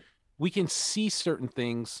 Right. We can see certain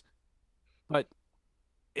things, but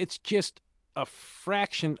it's just a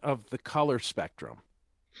fraction of the color spectrum.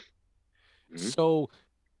 Mm-hmm. So,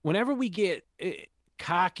 whenever we get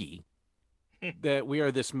cocky that we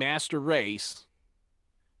are this master race,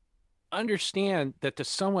 understand that to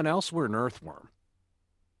someone else, we're an earthworm.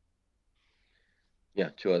 Yeah.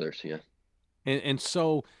 To others. Yeah.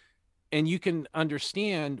 And you can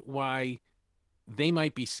understand why they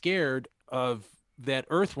might be scared of that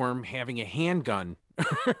earthworm having a handgun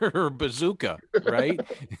or bazooka, right?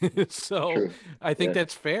 So True. I think Yeah.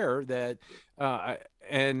 that's fair. That uh,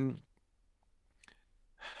 and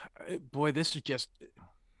boy, this is just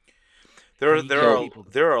There how are do you there get are So people?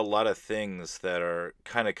 there are a lot of things that are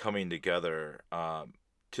kind of coming together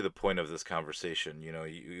to the point of this conversation.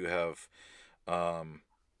 Um,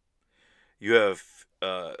 you have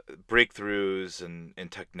breakthroughs in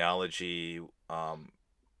technology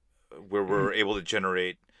where we're able to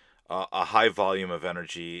generate a high volume of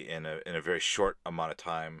energy in a very short amount of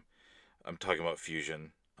time. I'm talking about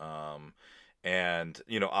fusion. And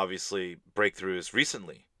obviously breakthroughs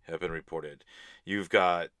recently have been reported. You've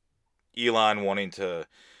got Elon wanting to,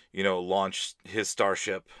 launch his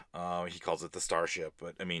Starship. He calls it the Starship,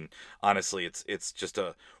 but I mean, honestly, it's just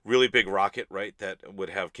a really big rocket, right? That would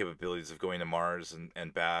have capabilities of going to Mars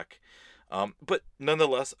and back. But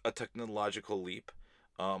nonetheless, a technological leap.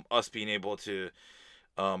 Us being able to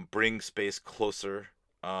bring space closer.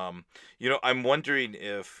 I'm wondering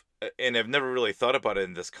if, and I've never really thought about it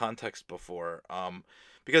in this context before,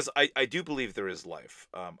 because I do believe there is life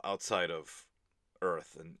outside of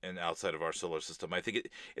Earth and outside of our solar system. I think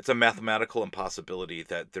it's a mathematical impossibility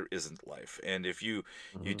that there isn't life. And if you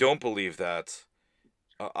Mhm. don't believe that,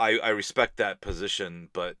 I respect that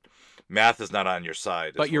position, but math is not on your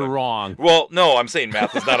side. But Is what you're I'm. wrong. Well, no, I'm saying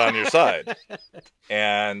math is not on your side,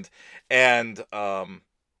 and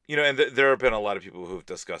there have been a lot of people who have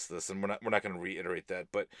discussed this, and we're not going to reiterate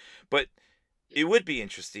that, but it would be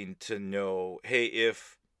interesting to know, hey,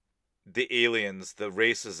 if the aliens, the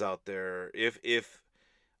races out there, if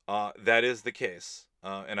that is the case,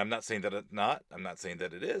 and I'm not saying that it's not. I'm not saying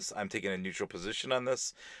that it is. I'm taking a neutral position on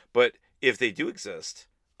this. But if they do exist,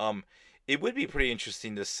 um, it would be pretty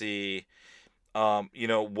interesting to see,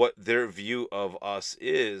 what their view of us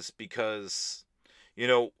is, because, you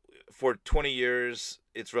know, for 20 years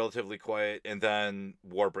it's relatively quiet, and then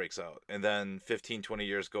war breaks out, and then 15, 20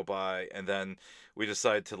 years go by, and then we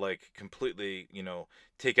decide to like completely,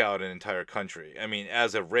 take out an entire country. I mean,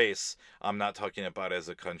 as a race, I'm not talking about as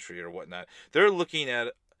a country or whatnot. They're looking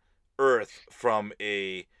at Earth from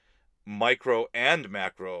a micro and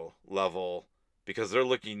macro level, because they're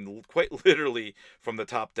looking quite literally from the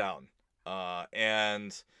top down.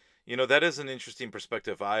 And that is an interesting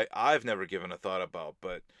perspective I've never given a thought about.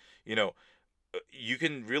 But you know you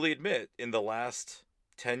can really admit, in the last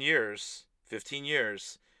 10 years, 15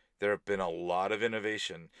 years, there have been a lot of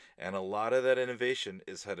innovation, and a lot of that innovation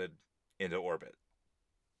is headed into orbit.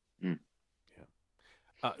 mm.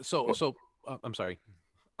 Yeah. So well, so I'm sorry.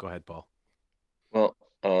 Go ahead, Paul. well,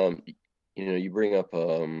 you bring up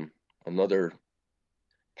another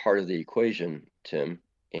part of the equation, Tim,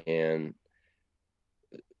 and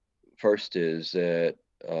first is that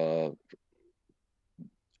uh,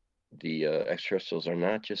 the extraterrestrials are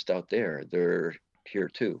not just out there; they're here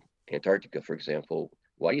too. Antarctica, for example.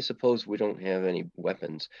 Why do you suppose we don't have any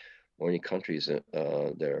weapons or any countries that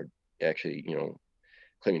are actually,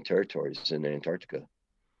 claiming territories in Antarctica?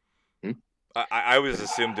 Hmm? I always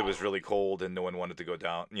assumed it was really cold and no one wanted to go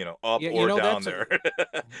down, up Yeah, or down that's there.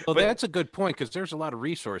 well, But that's a good point because there's a lot of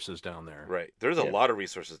resources down there. right, there's a Yeah, lot of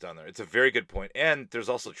resources down there. It's a very good point, and there's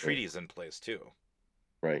also right, treaties in place too.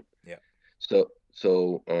 right. Yeah. So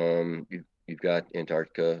you've got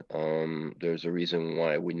Antarctica. There's a reason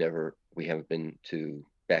why we haven't been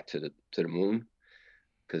back to the moon,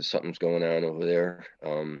 because something's going on over there.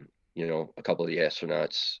 A couple of the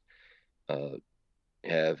astronauts uh,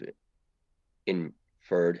 have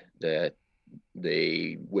inferred that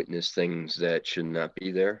they witnessed things that should not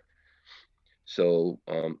be there. So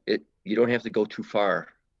it you don't have to go too far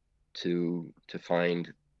to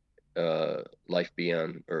find life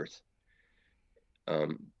beyond Earth.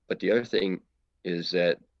 But the other thing is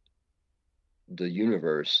that the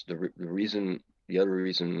universe, the other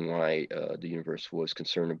reason why the universe was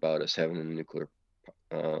concerned about us having a nuclear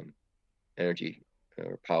um, energy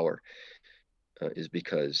or power is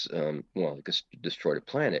because, well, it could destroy the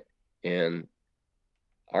planet. And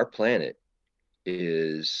our planet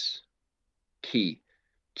is key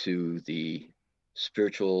to the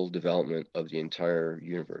spiritual development of the entire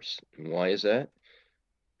universe. And why is that?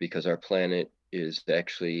 Because our planet is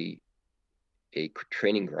actually a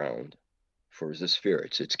training ground for the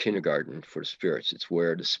spirits. It's kindergarten for the spirits. It's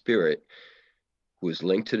where the spirit, who is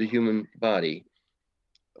linked to the human body,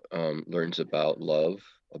 learns about love,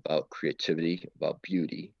 about creativity, about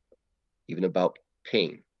beauty, even about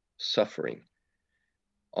pain, suffering,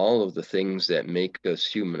 all of the things that make us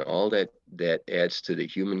human, all that adds to the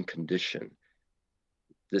human condition.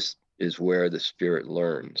 This is where the spirit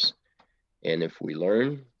learns. And if we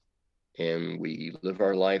learn and we live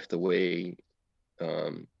our life the way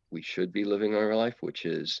we should be living our life, which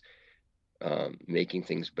is making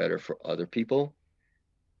things better for other people,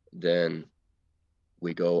 then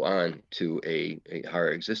we go on to a higher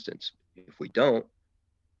existence. If we don't,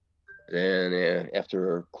 then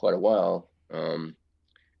after quite a while, the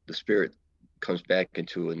spirit comes back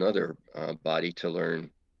into another body to learn,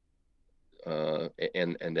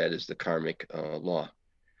 and that is the karmic law.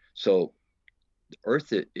 So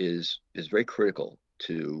Earth is very critical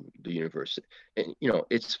to the universe, and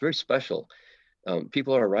it's very special.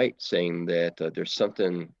 People are right saying that there's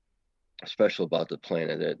something special about the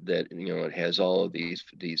planet, that it has all of these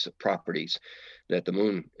properties, that the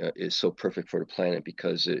moon is so perfect for the planet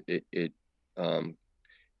because um,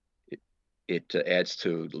 it, it adds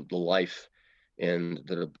to the life and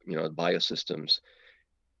the biosystems.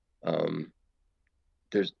 um,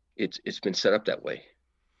 it's been set up that way.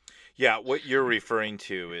 Yeah, what you're referring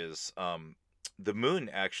to is the moon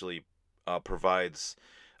actually provides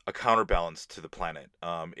a counterbalance to the planet.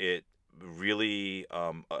 It really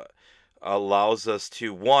allows us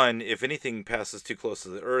to, one, if anything passes too close to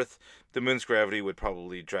the Earth, the moon's gravity would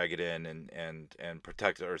probably drag it in and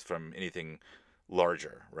protect the Earth from anything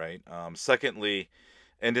larger, right? Secondly,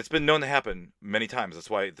 and it's been known to happen many times.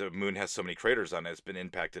 That's why the moon has so many craters on it. It's been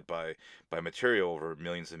impacted by material over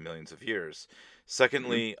millions and millions of years. Hmm.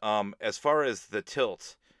 Secondly, as far as the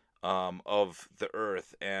tilt of the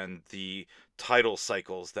Earth and the tidal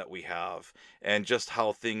cycles that we have, and just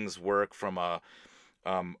how things work from a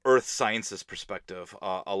Earth sciences perspective,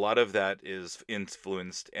 a lot of that is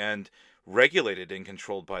influenced and regulated and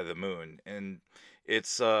controlled by the moon. And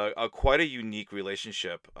it's quite a unique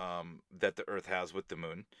relationship that the Earth has with the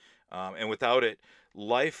moon. And without it,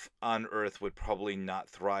 life on Earth would probably not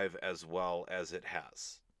thrive as well as it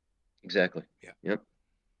has. Exactly. Yeah. Yep.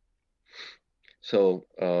 So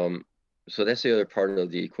that's the other part of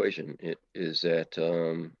the equation. It is that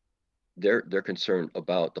they're concerned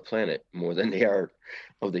about the planet more than they are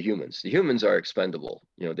of the humans. The humans are expendable.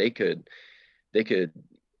 They could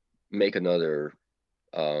make another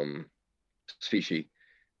um, species,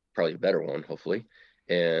 probably a better one, hopefully,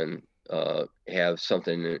 and have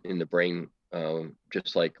something in the brain,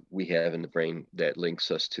 just like we have in the brain, that links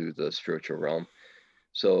us to the spiritual realm.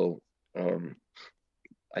 So um,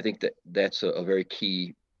 I think that's a very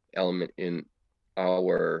key element in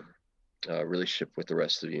our relationship with the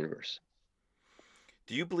rest of the universe.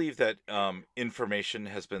 Do you believe that information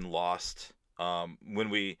has been lost when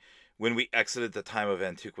we exited the time of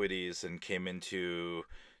antiquities and came into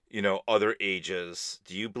other ages?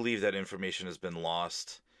 Do you believe that information has been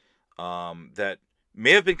lost that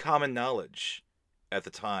may have been common knowledge at the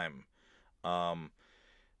time um,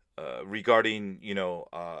 regarding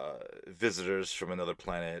visitors from another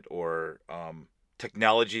planet or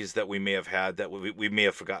technologies that we may have had that we may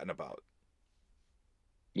have forgotten about.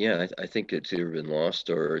 Yeah, I think it's either been lost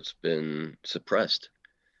or it's been suppressed.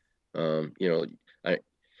 You know, I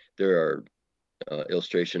there are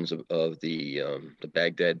illustrations of the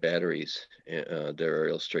Baghdad batteries. There are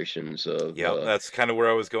illustrations of Yeah, that's kind of where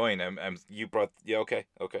I was going. You brought, yeah, okay,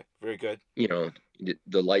 okay, very good. you know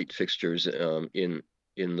the light fixtures in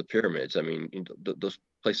the pyramids. I mean, those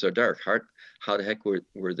places are dark. How the heck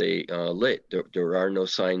were they lit? There are no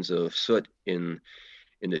signs of soot in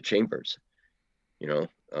the chambers. You know,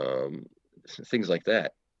 things like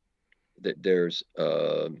that. There's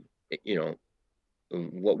you know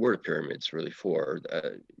what were pyramids really for?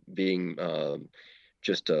 Being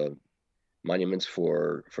just monuments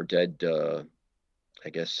for dead. I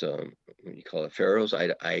guess what do you call it, pharaohs?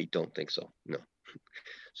 I don't think so. No.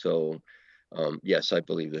 So yes, I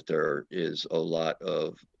believe that there is a lot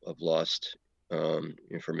of lost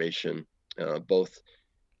information, both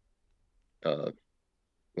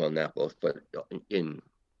well, not both, but in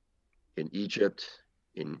in Egypt,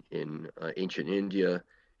 in ancient India,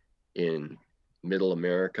 in Middle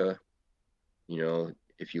America. You know,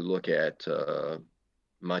 if you look at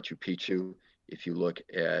Machu Picchu, if you look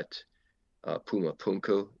at Puma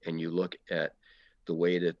Punku, and you look at the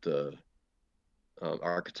way that the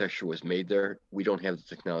architecture was made there, we don't have the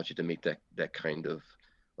technology to make that kind of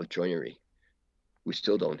joinery. We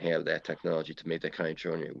still don't have that technology to make that kind of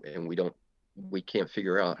joinery, and we can't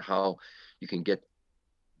figure out how you can get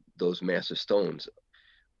those massive stones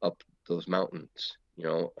up those mountains.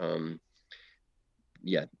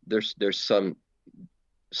 Yeah, there's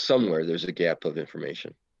somewhere there's a gap of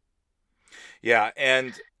information. Yeah,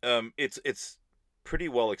 and it's pretty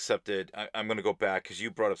well accepted. I'm going to go back because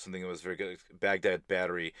you brought up something that was very good. Baghdad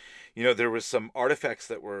battery. You know, there was some artifacts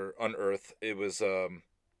that were unearthed. It was, I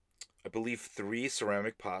believe, 3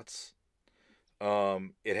 ceramic pots.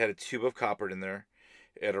 It had a tube of copper in there.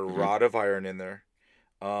 It had a Hmm. rod of iron in there.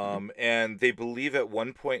 Hmm. And they believe at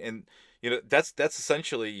one point, and that's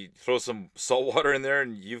essentially you throw some salt water in there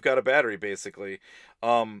and you've got a battery basically.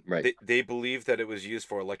 Right. They believe that it was used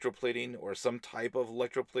for electroplating or some type of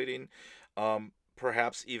electroplating,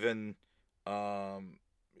 perhaps even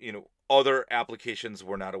other applications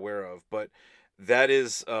we're not aware of, but that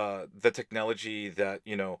is the technology that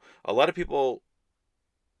a lot of people,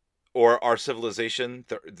 or our civilization,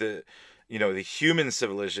 the human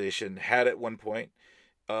civilization had at one point.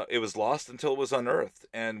 It was lost until it was unearthed.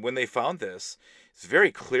 And when they found this, it's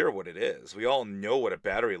very clear what it is. We all know what a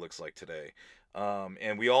battery looks like today.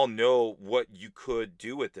 And we all know what you could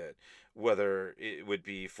do with it, whether it would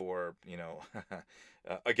be for,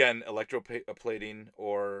 again, electroplating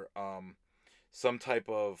or some type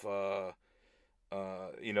of,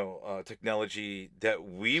 technology that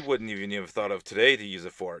we wouldn't even have thought of today to use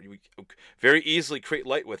it for. We very easily create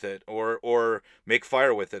light with it, or make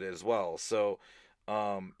fire with it as well. So,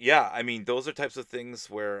 yeah, I mean, those are types of things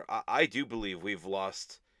where I do believe we've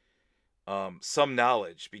lost some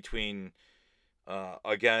knowledge between,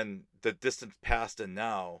 again, the distant past and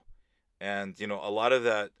now. And, a lot of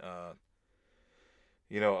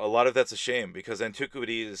that's a shame because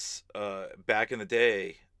antiquities, back in the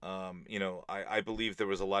day, I believe there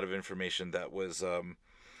was a lot of information that was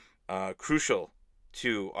crucial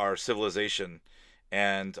to our civilization.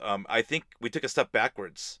 And I think we took a step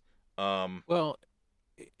backwards. Um, Well,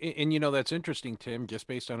 and that's interesting, Tim, just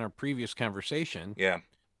based on our previous conversation. yeah.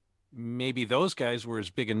 Maybe those guys were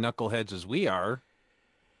as big a knuckleheads as we are,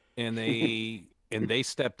 and they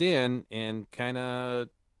stepped in and kind of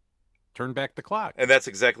turned back the clock. And that's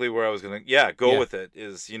exactly where I was gonna, yeah, go Yeah. with it.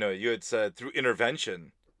 Is, you had said through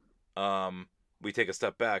intervention, um, we take a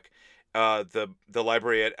step back. The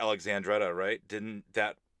library at Alexandretta, right? Didn't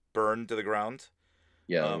that burn to the ground?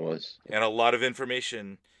 Yeah, it Um, was. and a lot of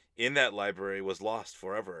information in that library was lost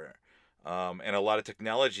forever. And a lot of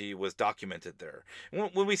technology was documented there.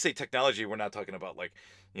 And when we say technology, we're not talking about like,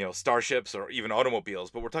 starships or even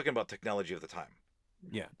automobiles, but we're talking about technology of the time.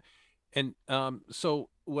 Yeah. And so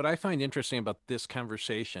what I find interesting about this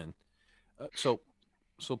conversation, so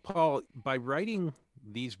Paul, by writing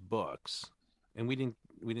these books, and we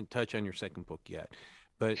didn't touch on your second book yet,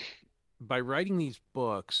 but by writing these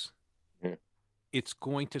books, Yeah. it's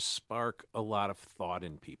going to spark a lot of thought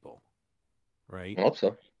in people, right? I hope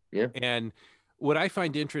so. Yeah. And what I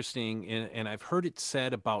find interesting, and I've heard it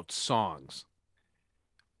said about songs,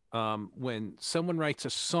 when someone writes a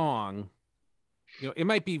song, it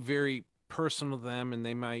might be very personal to them and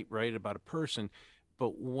they might write about a person,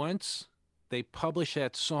 but once they publish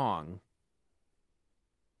that song,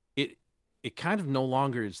 it it kind of no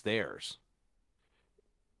longer is theirs.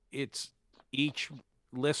 It's each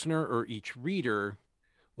listener or each reader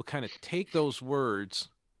will kind of take those words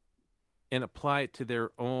and apply it to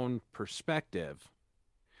their own perspective.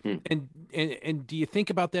 Hmm. And do you think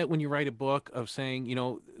about that when you write a book of saying,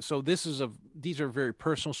 so these are very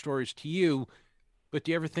personal stories to you, but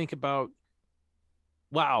do you ever think about,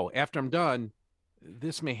 wow, after I'm done,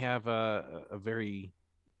 this may have a very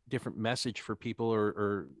different message for people,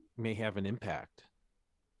 or may have an impact?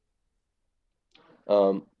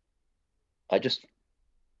 Um, I just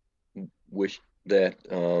wish that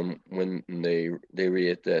when they read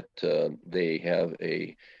it, that they have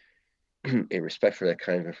a a respect for that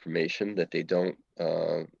kind of information, that they don't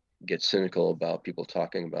get cynical about people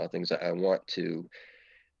talking about things. I want to,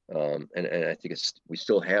 and I think we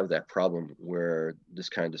still have that problem where this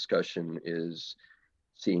kind of discussion is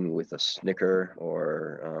seen with a snicker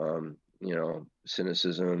or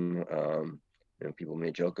cynicism. People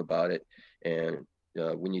may joke about it, and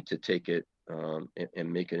we need to take it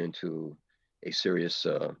and make it into a serious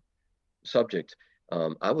subject.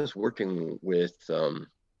 I was working with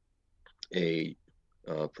a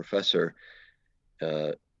professor.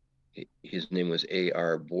 Uh, his name was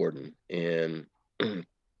A.R. Borden, and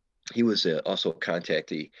he was also a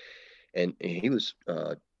contactee, and he was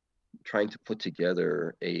trying to put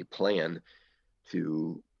together a plan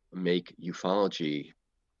to make ufology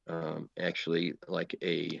actually like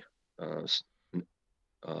uh,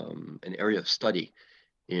 an area of study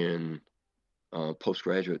in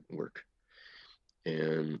postgraduate work,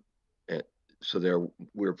 and uh, so there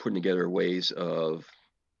we're putting together ways of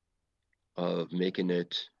making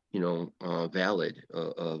it valid,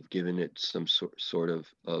 of giving it some sort of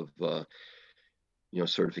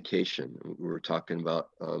certification. We were talking about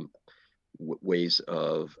ways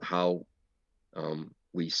of how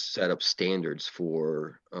we set up standards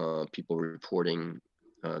for people reporting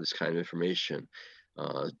this kind of information,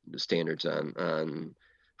 the standards on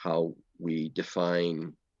how we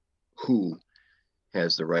define who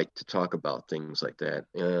has the right to talk about things like that.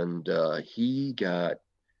 And he got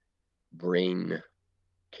brain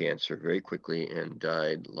cancer very quickly and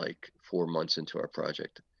died like 4 months into our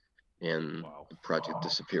project, and Wow. the project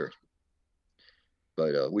disappeared.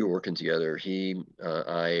 But we were working together. He,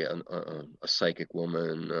 I, a psychic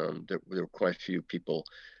woman. There were quite a few people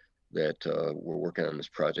that were working on this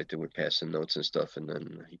project, and would pass in notes and stuff, and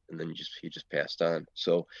then he just passed on.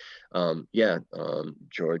 So, yeah,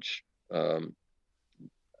 George, um,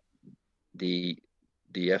 the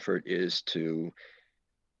the effort is to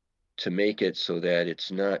make it so that it's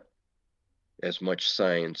not as much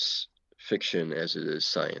science fiction as it is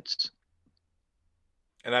science.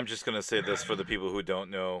 And I'm just going to say this for the people who don't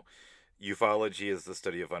know: ufology is the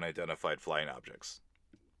study of unidentified flying objects.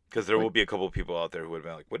 Because there Right. will be a couple of people out there who would have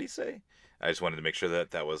been like, "What did he say?" I just wanted to make sure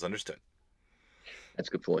that that was understood. That's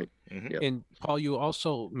a good point. Hmm. Yeah, And Paul, you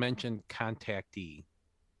also mentioned contactee.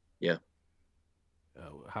 yeah.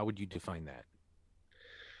 How would you define that?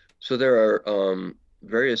 So there are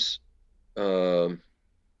various um,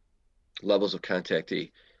 levels of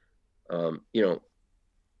contactee. You know,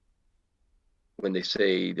 when they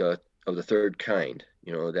say of the third kind,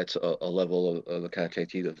 that's a level of a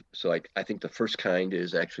contactee. So I think the first kind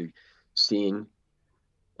is actually seeing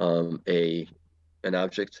a an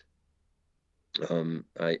object. I'm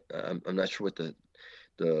not sure what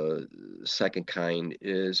the second kind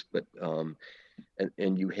is, but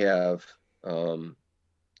and you have um,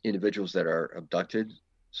 individuals that are abducted.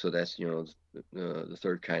 So that's the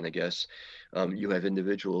third kind, I guess. You have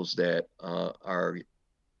individuals that are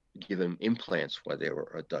given implants while they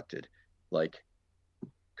were abducted, like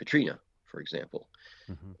Katrina, for example.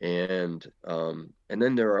 Mm-hmm. And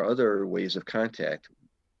then there are other ways of contact,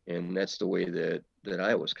 and that's the way that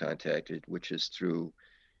I was contacted, which is through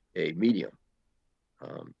a medium.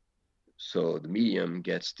 Um, so the medium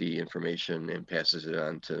gets the information and passes it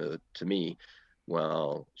on to me,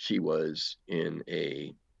 while she was in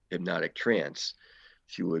a hypnotic trance.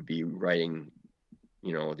 She would be writing,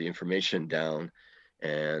 the information down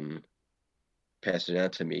and pass it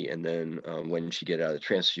on to me, and then when she get out of the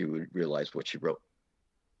trance, she would realize what she wrote.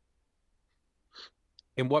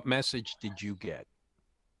 And what message did you get?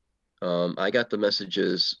 I got the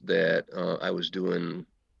messages that I was doing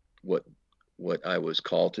what what I was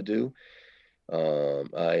called to do.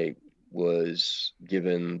 I was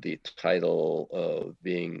given the title of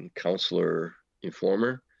being counselor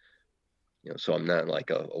informer. So I'm not like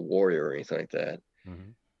a warrior or anything like that.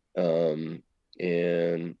 Mm-hmm.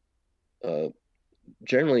 And uh,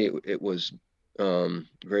 generally, it was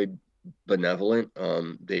very benevolent.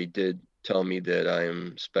 They did tell me that I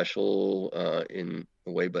am special in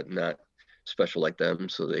a way, but not special like them.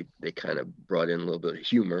 So they kind of brought in a little bit of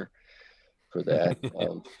humor. for that.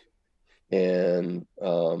 And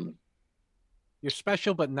You're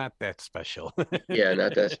special, but not that special. yeah,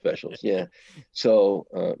 not that special. Yeah. So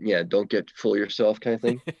yeah, don't get full of yourself kind of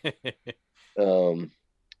thing. Um,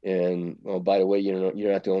 and well, by the way,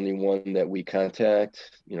 you're not the only one that we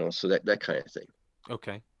contact, so that kind of thing.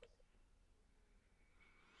 Okay.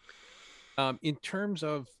 In terms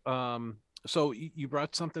of, so you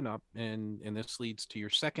brought something up, and this leads to your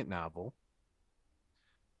second novel,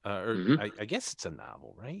 or Hmm. I guess it's a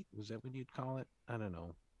novel, right? Is that what you'd call it? I don't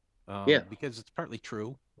know, Yeah. because it's partly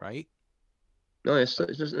true, right? No, it's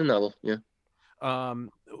just a novel. Yeah. Um,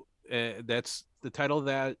 that's the title of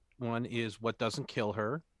that one is What Doesn't Kill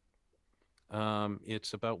Her.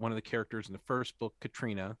 It's about one of the characters in the first book,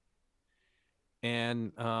 Katrina,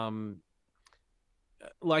 and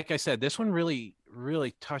like I said, this one really,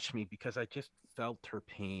 really touched me because I just felt her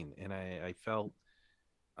pain, and I felt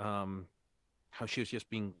um, how she was just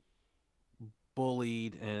being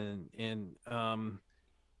bullied, and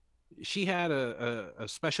she had a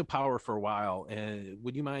special power for a while. And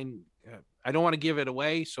would you mind? I don't want to give it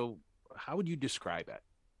away, so how would you describe it?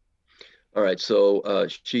 All right. So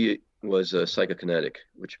she was psychokinetic,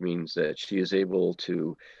 which means that she is able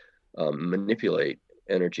to manipulate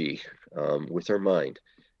energy with her mind.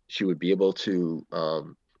 She would be able to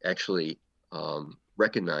actually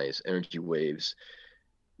recognize energy waves,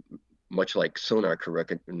 much like sonar could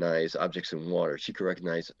recognize objects in water. She could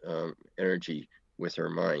recognize energy with her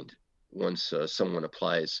mind once someone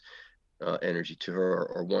applies energy to her,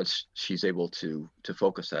 or once she's able to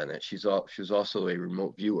focus on it. She's also a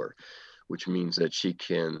remote viewer, which means that she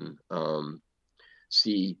can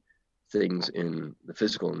see things in the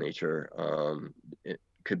physical nature. It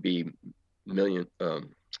could be millions,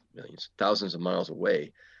 thousands of miles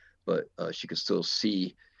away, but she could still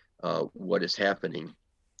see what is happening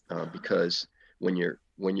because when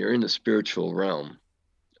you're in the spiritual realm,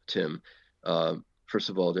 Tim, first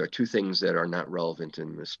of all, there are two things that are not relevant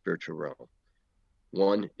in the spiritual realm.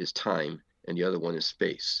 One is time, and the other one is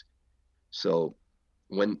space. So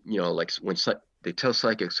when like when they tell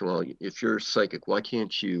psychics, well, if you're psychic, why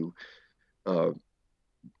can't you uh,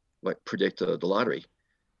 like predict the lottery?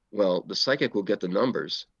 Well, the psychic will get the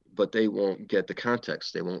numbers, but they won't get the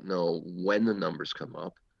context. They won't know when the numbers come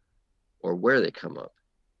up or where they come up.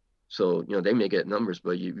 So they may get numbers,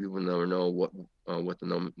 but you will never know what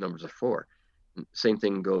the numbers are for. Same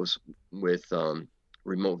thing goes with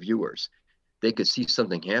remote viewers. They could see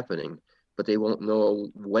something happening, but they won't know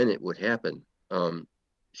when it would happen. My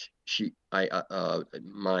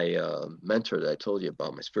mentor that I told you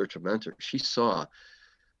about, my spiritual mentor, she saw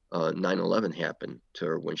 9/11 happen to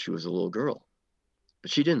her when she was a little girl,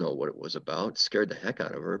 but she didn't know what it was about. It scared the heck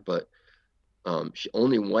out of her, but she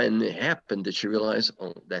only when it happened did she realize,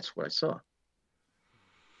 oh, that's what I saw.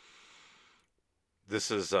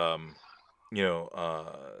 This is kind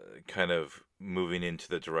of moving into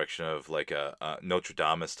the direction of like a Notre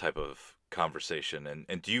Dame type of conversation.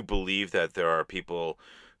 And do you believe that there are people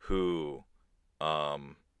who,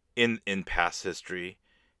 um, in past history,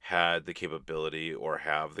 had the capability or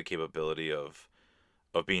have the capability of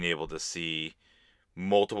being able to see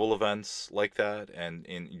multiple events like that? And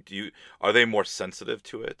are they more sensitive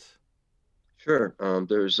to it? Sure.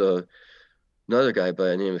 There's another guy by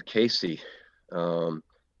the name of Casey. Um,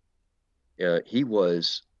 he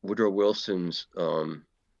was Woodrow Wilson's, I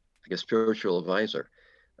guess, spiritual advisor,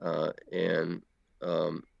 and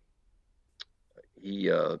um,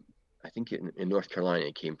 he, I think, in North Carolina,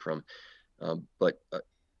 he came from, but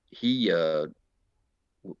he had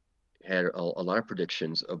a lot of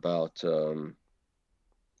predictions about uh,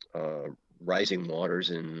 rising waters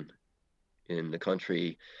in the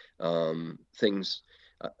country, things.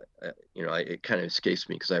 It kind of escapes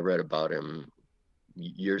me because I read about him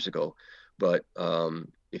years ago. But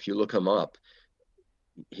if you look him up,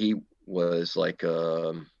 he was like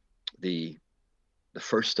the the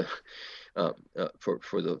first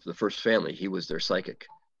for the first family. He was their psychic.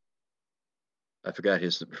 I forgot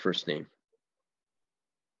his first name.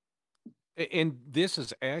 And this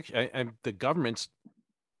is actually the government's,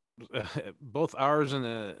 both ours and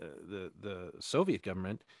the Soviet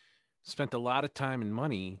government spent a lot of time and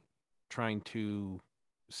money trying to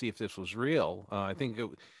see if this was real. I think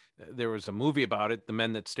there was a movie about it, The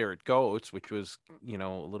Men That Stare at Goats, which was, a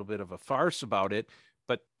little bit of a farce about it,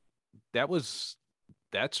 but that was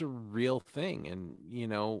that's a real thing. And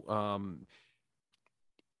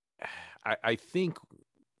I think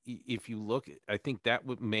if you look, I think that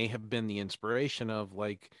may have been the inspiration of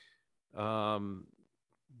like um,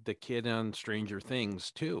 the kid on Stranger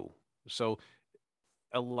Things too. So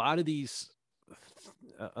a lot of these,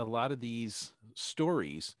 a lot of these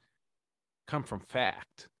stories come from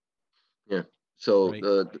fact, Yeah. So right?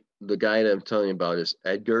 the guy that I'm telling you about is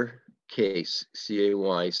Edgar Cayce,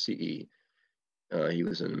 Cayce. He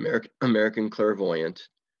was an American clairvoyant,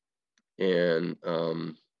 and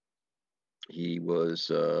he was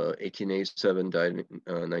 1887, died in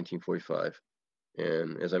 1945.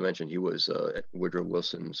 And as I mentioned, he was Woodrow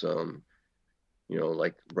Wilson's,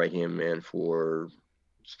 like right hand man for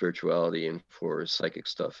spirituality and for psychic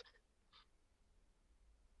stuff.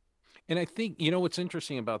 And I think what's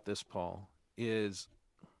interesting about this, Paul, is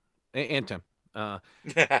and Tim, uh,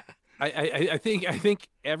 I think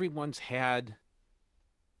everyone's had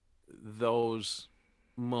those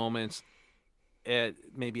moments at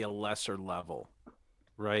maybe a lesser level,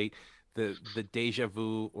 right? The deja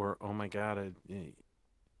vu, or oh my god,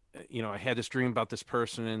 I had this dream about this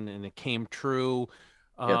person and it came true.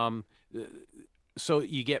 Yeah. Um, so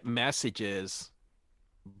you get messages,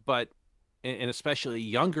 but and especially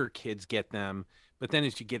younger kids get them, but then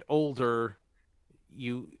as you get older,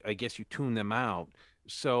 I guess you tune them out.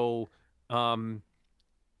 So um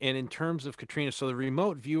and in terms of Katrina, so the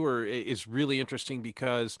remote viewer is really interesting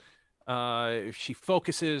because if she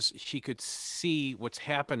focuses, she could see what's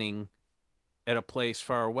happening at a place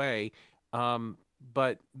far away.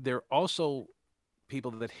 But there are also people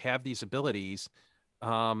that have these abilities.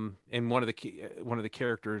 And one of the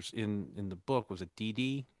characters in the book was a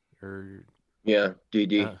DD or Yeah.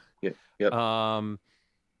 DD. uh, Yeah. Yep. um,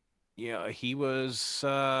 yeah, he was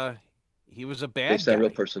a bad Based on a real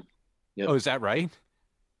guy. person. Yep. Oh, is that right?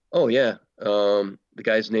 Oh yeah. The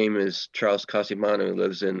guy's name is Charles Casimano. He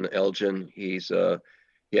lives in Elgin. He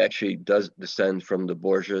actually does descend from the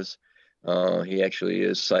Borgias. He actually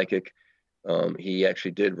is psychic. He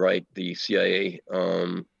actually did write the CIA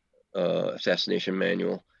assassination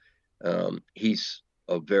manual. He's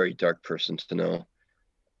a very dark person to know.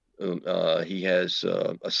 He has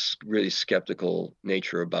really skeptical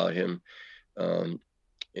nature about him. Um,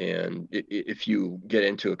 and if you get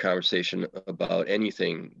into a conversation about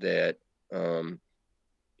anything that um,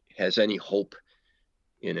 has any hope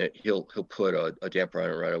in it, he'll put a damper on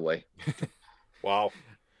it right away. Wow.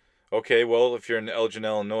 Okay, well, if you're in Elgin,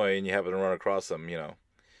 Illinois, and you happen to run across them,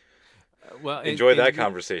 Well, enjoy that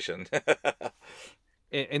conversation.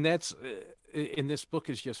 and that's in this book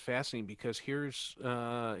is just fascinating because here's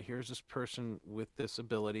this person with this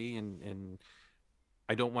ability, and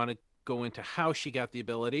I don't want to go into how she got the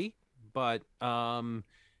ability, but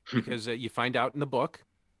because you find out in the book,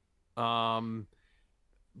 um,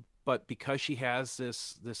 but because she has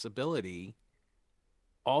this ability,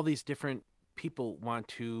 all these different people want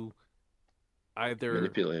to either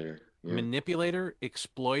Manipulator. Yeah. manipulate her,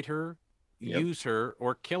 exploit her, Yep. use her,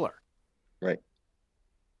 or kill her. Right.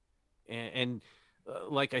 And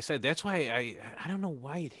like I said, that's why I don't know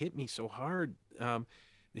why it hit me so hard.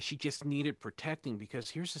 She just needed protecting because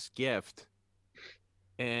here's this gift,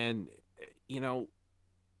 and you know,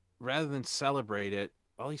 rather than celebrate it,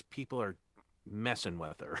 all these people are messing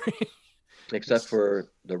with her. Except It's for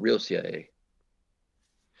the real CIA.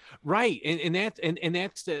 right, and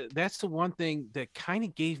that's the one thing that kind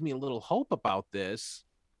of gave me a little hope about this,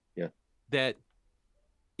 Yeah. that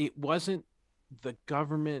it wasn't the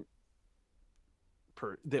government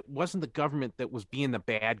that wasn't the government that was being the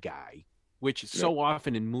bad guy, which No. so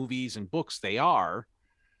often in movies and books they are.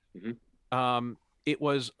 Hmm. It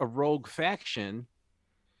was a rogue faction,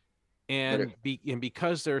 But and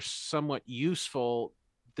because they're somewhat useful,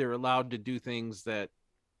 they're allowed to do things that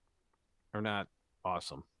are not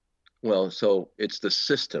awesome. well, so it's the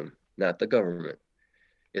system, not the government.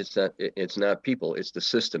 It's not people. It's the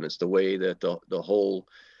system. It's the way that the whole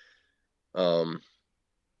um,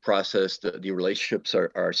 process, the relationships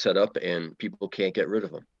are set up, and people can't get rid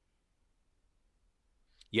of them.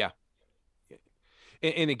 Yeah,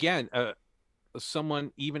 and again,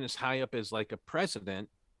 someone even as high up as like a president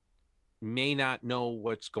may not know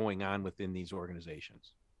what's going on within these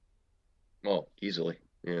organizations, Oh, easily.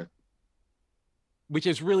 Yeah. which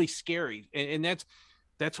is really scary. And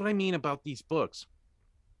that's what I mean about these books.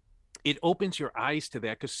 It opens your eyes to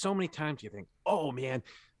that because so many times you think, oh man,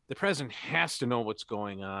 the president has to know what's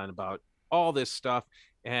going on about all this stuff.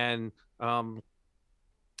 And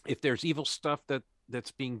if there's evil stuff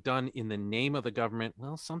that's being done in the name of the government,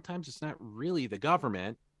 well, sometimes it's not really the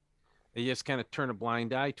government. They just kind of turn a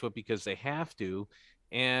blind eye to it because they have to.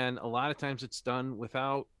 And a lot of times it's done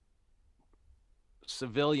without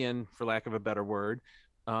civilian, for lack of a better word,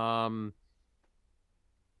 um,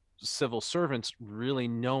 civil servants really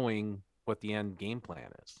knowing what the end game plan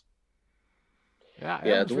is. Yeah, that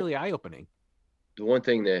Yeah. was really eye opening. The one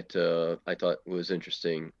thing that I thought was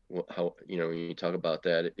interesting, how when you talk about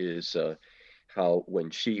that, is how when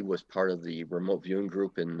she was part of the remote viewing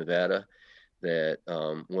group in Nevada, that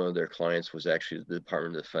one of their clients was actually the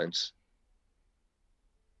Department of Defense.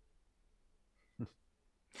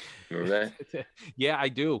 Remember that? Yeah, I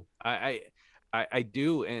do. I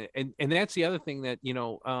do, and that's the other thing that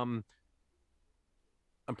I'm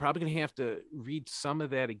probably gonna have to read some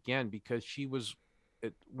of that again, because she was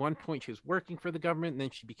at one point she was working for the government, and then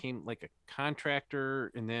she became like a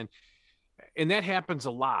contractor, and that happens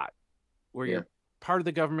a lot where Yeah. you're part of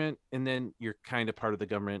the government and then you're kind of part of the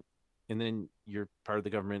government and then you're part of the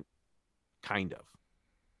government kind of,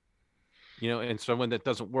 and so when that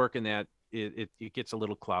doesn't work in that, it gets a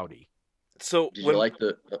little cloudy. So Did you when like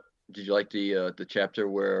the Did you like the chapter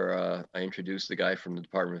where I introduced the guy from the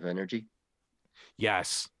Department of Energy?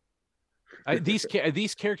 Yes.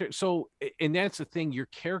 These characters, so, and that's the thing, your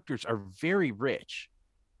characters are very rich.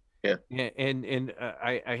 Yeah.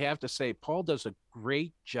 I have to say, Paul does a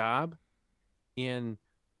great job in,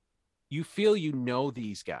 you feel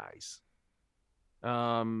these guys,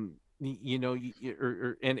 and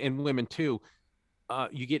women too.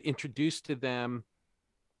 You get introduced to them,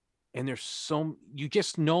 and you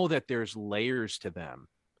just know that there's layers to them.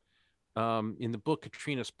 In the book,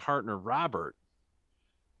 Katrina's partner Robert,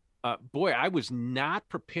 boy, I was not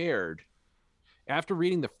prepared after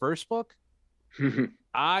reading the first book.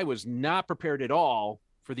 I was not prepared at all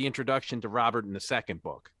for the introduction to Robert in the second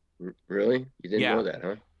book. Really? You didn't Yeah. know that,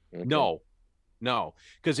 huh? Okay. No,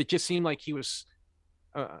 because it just seemed like he was,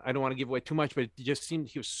 I don't want to give away too much, but it just seemed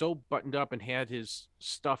he was so buttoned up and had his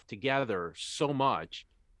stuff together so much.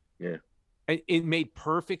 Yeah. It made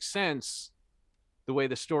perfect sense the way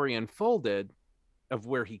the story unfolded of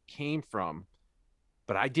where he came from,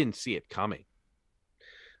 but I didn't see it coming.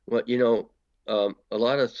 Well, a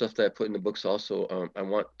lot of stuff that I put in the books also, I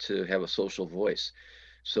want to have a social voice.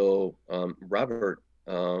 So Robert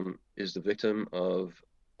is the victim of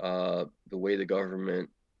the way the government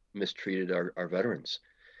mistreated our veterans,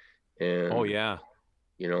 Oh and yeah.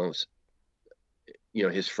 you know,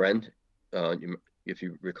 his friend. If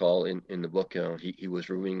you recall in the book, he was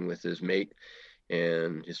rooming with his mate,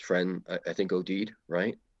 and his friend, I think, OD'd,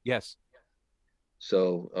 right? Yes.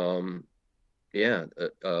 So yeah,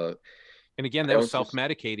 And again, I that was don't just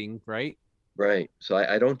self-medicating, right? right. So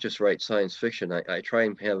I don't just write science fiction. I try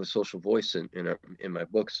and have a social voice in my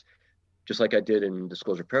books, just like I did in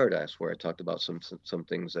Disclosure Paradise, where I talked about some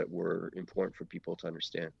things that were important for people to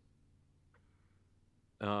understand.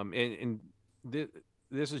 And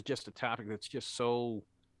this is just a topic that's just so.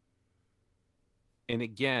 And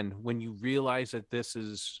again, when you realize that this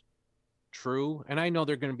is true, and I know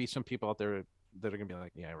there are going to be some people out there that are going to be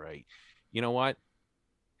like, yeah, right. You know what?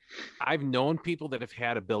 I've known people that have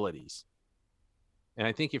had abilities. And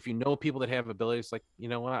I think if you know people that have abilities, like, you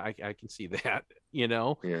know what, I can see that, you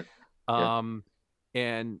know? Yeah, yeah. Um,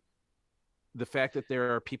 and the fact that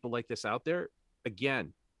there are people like this out there,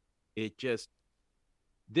 again, it just,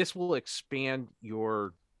 this will expand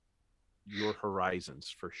your horizons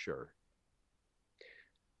for sure.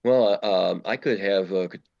 Well, I could have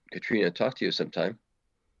Katrina talk to you sometime.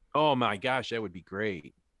 Oh my gosh, that would be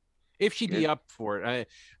great. If she'd Yeah. be up for it.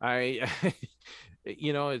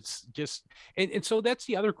 It's just, and so that's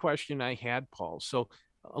the other question I had, Paul. So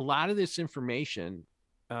a lot of this information,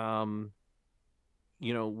 um,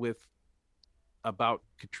 with about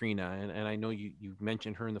Katrina, and I know you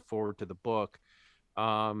mentioned her in the forward to the book,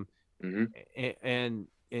 um, Hmm. and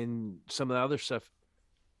some of the other stuff.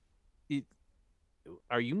 It,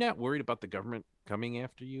 are you not worried about the government coming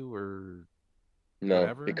after you or No,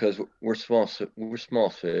 whatever? because we're small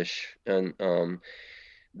fish, and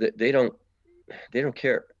they don't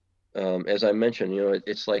care. As I mentioned,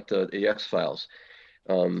 it's like the X-Files.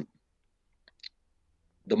 Um,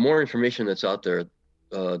 the more information that's out there,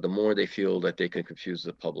 the more they feel that they can confuse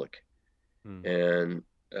the public. Hmm. And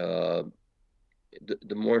uh,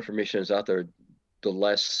 the more information is out there, the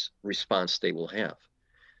less response they will have.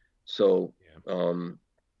 So Yeah. um,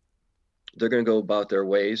 they're going to go about their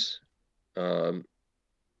ways. Um,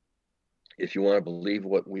 if you want to believe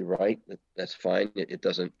what we write, that's fine. It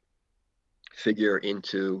doesn't figure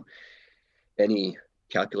into any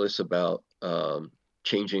calculus about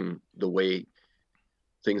changing the way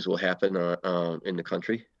things will happen in the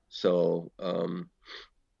country. So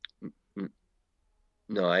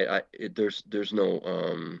no,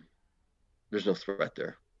 there's no threat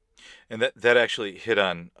there. and that actually hit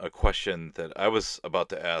on a question that I was about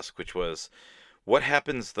to ask, which was, what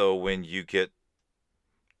happens though when you get,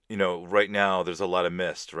 right now there's a lot of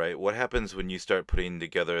mist, right? What happens when you start putting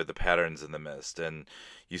together the patterns in the mist and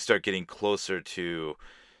you start getting closer to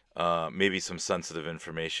maybe some sensitive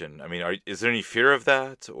information? I mean, is there any fear of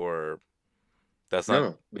that, or? That's not.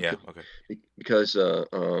 No, Yeah. Okay. because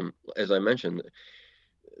as I mentioned,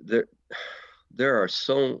 there there are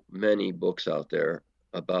so many books out there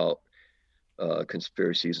about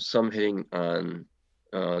conspiracies, some hitting on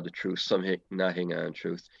the truth, some not hitting on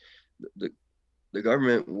truth. The, the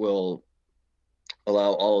government will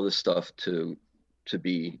allow all of this stuff to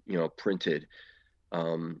be, printed,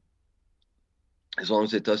 um, as long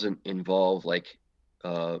as it doesn't involve like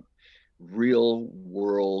uh, real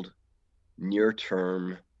world, near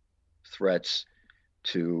term threats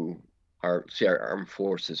to our armed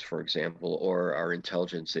forces, for example, or our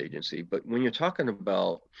intelligence agency. But when you're talking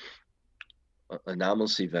about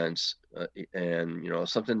anomalous events, and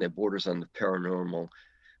something that borders on the paranormal,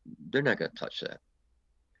 they're not going to touch that.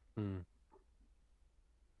 Hmm.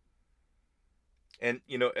 And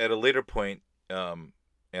at a later point, and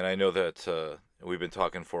I know that we've been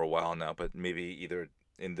talking for a while now, but maybe either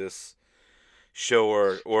in this show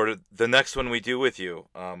or the next one we do with you,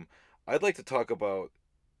 I'd like to talk about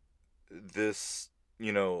this,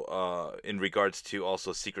 in regards to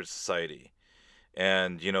also secret society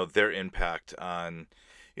and their impact on,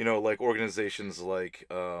 like organizations like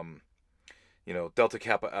Delta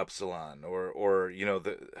Kappa Epsilon or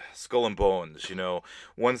the Skull and Bones,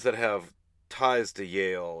 ones that have ties to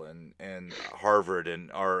Yale and Harvard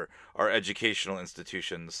and our educational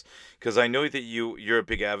institutions, because I know that you're a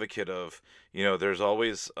big advocate of, there's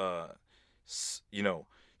always you know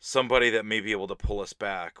somebody that may be able to pull us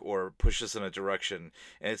back or push us in a direction,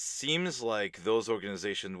 and it seems like those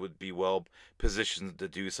organizations would be well positioned to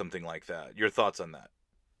do something like that. Your thoughts on that?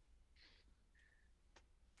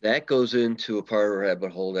 That goes into a part of a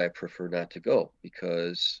rabbit hole that I prefer not to go,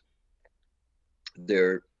 because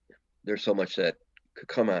there there's so much that could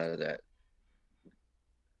come out of that.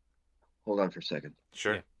 Hold on for a second.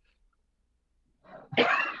 Sure. Yeah.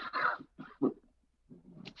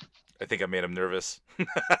 I think I made him nervous.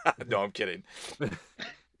 No, I'm kidding.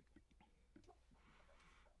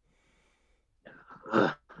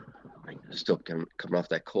 I'm still coming off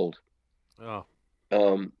that cold. Oh,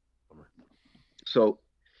 Um, bummer. so,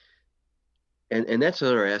 and that's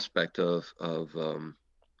another aspect of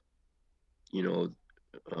you know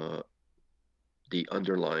uh, the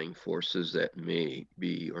underlying forces that may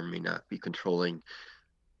be or may not be controlling,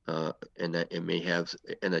 and that it may have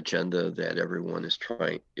an agenda that everyone is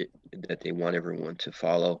that they want everyone to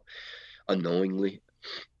follow unknowingly.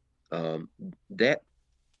 That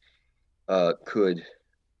could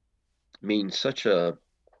mean such a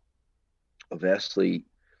vastly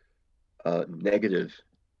negative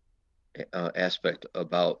aspect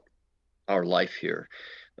about our life here,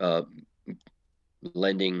 uh,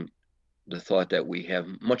 lending the thought that we have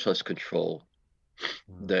much less control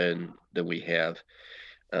Hmm. than we have,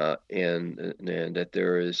 and that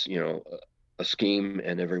there is, a scheme,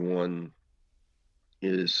 and everyone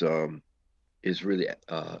is um, is really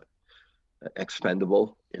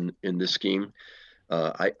expendable in this scheme.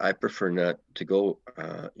 I prefer not to go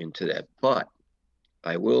into that, but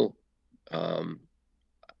I will, um,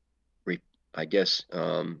 re- I guess,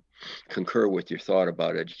 concur with your thought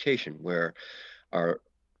about education, where our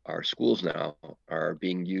our schools now are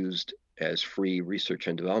being used as free research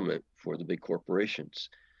and development for the big corporations.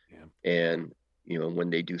 Yeah. And when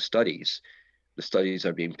they do studies, the studies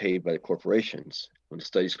are being paid by the corporations. When the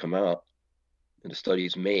studies come out, and the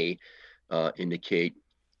studies may indicate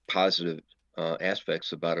positive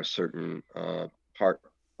aspects about a certain part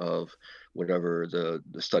of whatever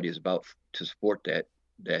the study is about, to support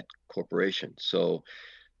that corporation. So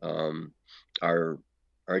um, our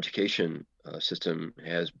our education system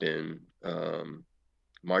has been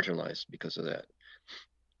marginalized because of that.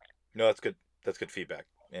 No, that's good. That's good feedback,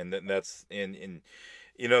 and that's in.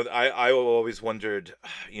 I always wondered,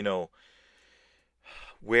 you know,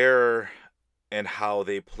 where and how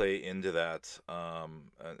they play into that,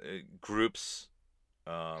 groups,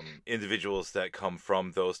 individuals that come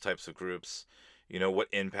from those types of groups. What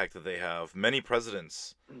impact that they have. Many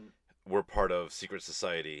presidents were part of secret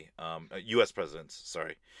society. U.S. presidents,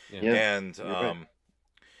 sorry, Yeah. Yeah, and you're right.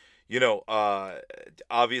 you know, uh,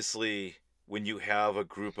 obviously, when you have a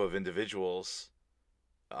group of individuals,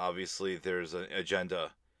 obviously there's an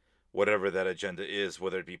agenda, whatever that agenda is,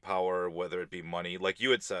 whether it be power, whether it be money, like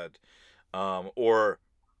you had said, or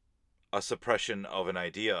a suppression of an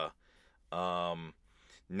idea. Um,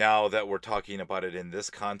 Now that we're talking about it in this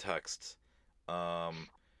context, um,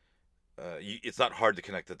 it's not hard to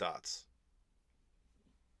connect the dots.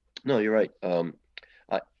 No, you're right.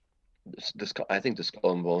 I I think the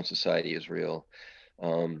Skull and Bone Society is real.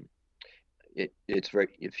 Um, it's very,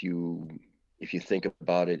 if you think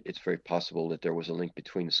about it, it's very possible that there was a link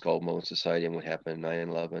between the Skull and Bone Society and what happened in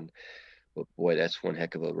 9/11. but boy, that's one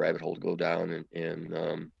heck of a rabbit hole to go down.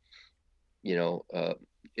 And you know,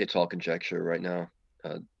 it's all conjecture right now.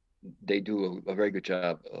 Uh, they do a very good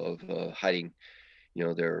job of hiding, you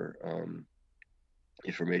know, their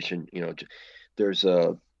information. You know, there's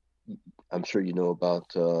a, I'm sure you know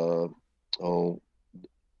about, oh,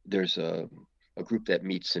 there's a group that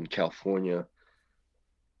meets in California,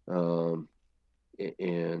 um,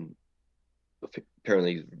 and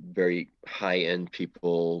apparently very high end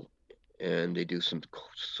people, and they do some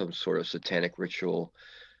sort of satanic ritual.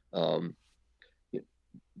 Um,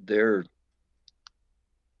 they're,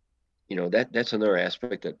 you know, that's another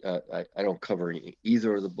aspect that I don't cover in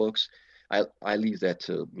either of the books. I leave that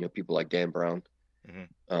to, you know, people like Dan Brown.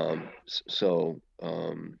 Hmm. So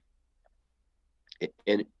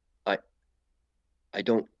and I I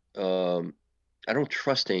don't um, I don't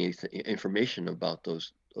trust any information about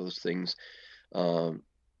those things, um,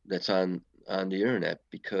 that's on the internet,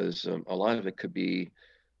 because a lot of it could be,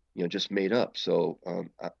 you know, just made up. So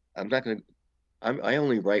I'm not going to. I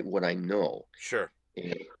only write what I know, Sure.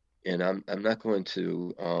 and, and I'm not going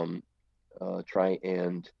to try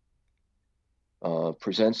and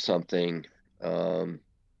present something um,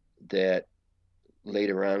 that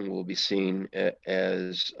later on will be seen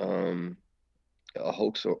as a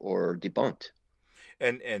hoax, or debunked.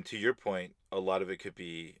 And to your point, a lot of it could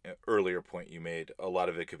be earlier point you made. A lot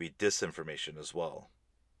of it could be disinformation as well.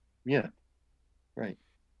 Yeah, right.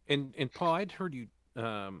 And Paul, I'd heard you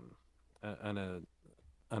um, on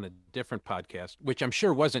a different podcast, which I'm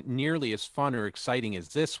sure wasn't nearly as fun or exciting as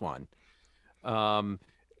this one. Um,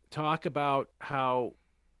 talk about how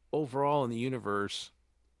overall in the universe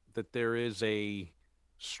that there is a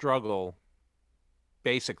struggle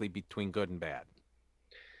basically between good and bad.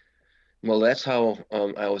 Well, that's how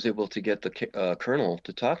I was able to get the colonel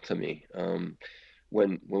to talk to me.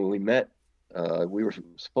 When we met, we were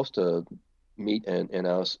supposed to meet, and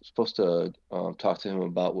I was supposed to talk to him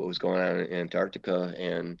about what was going on in Antarctica,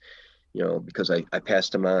 and you know, because I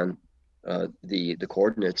passed him on the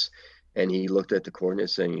coordinates, and he looked at the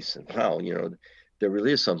coordinates and he said, "Wow, you know, there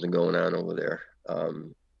really is something going on over there.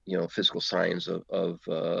 You know, physical signs of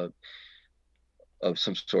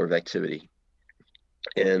some sort of activity."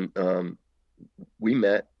 And we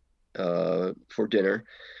met for dinner,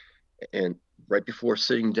 and right before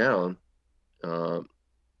sitting down, um,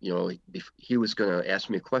 you know, he was going to ask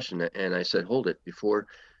me a question, and I said, "Hold it,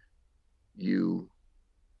 you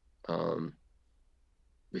um,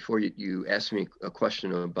 before you ask me a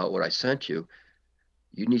question about what I sent you,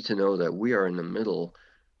 you need to know that we are in the middle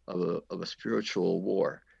of a spiritual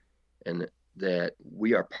war, and that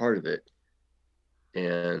we are part of it,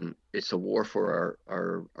 and it's a war for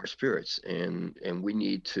our spirits, and we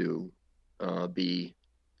need to be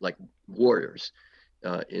like warriors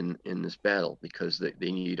in this battle, because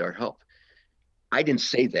they need our help." I didn't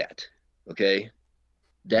say that, okay?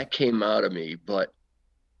 That came out of me, but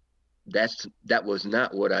that was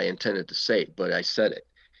not what I intended to say, but I said it.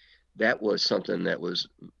 That was something that was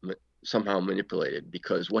somehow manipulated,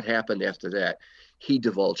 because what happened after that, he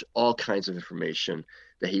divulged all kinds of information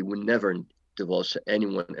that he would never divulge to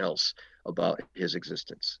anyone else about his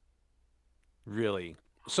existence. Really.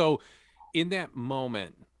 So in that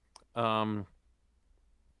moment, um,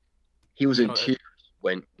 He was you in know, tears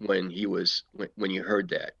when you heard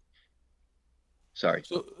that. Sorry.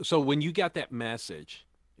 so when you got that message,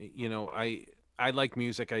 you know, I like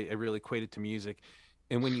music. I really equate it to music.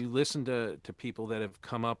 And when you listen to people that have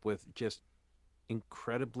come up with just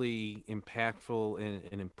incredibly impactful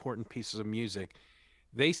and important pieces of music,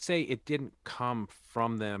 they say it didn't come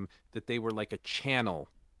from them, that they were like a channel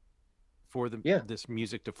for Yeah, this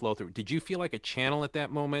music to flow through. Did you feel like a channel at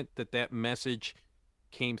that moment, that that message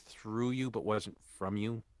came through you but wasn't from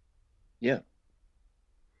you? yeah,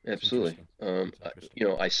 It's absolutely. interesting. It's interesting. You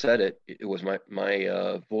know, I said it. It was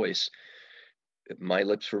my voice. My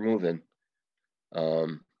lips were moving,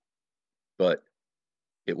 um, but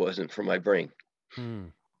it wasn't from my brain. Hmm.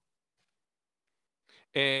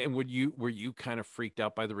 And were you kind of freaked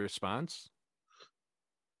out by the response?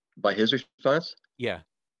 By his response? Yeah.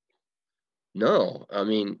 No. I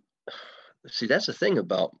mean, see, that's the thing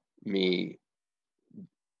about me.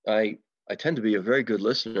 I tend to be a very good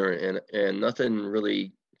listener, and nothing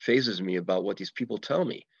really phases me about what these people tell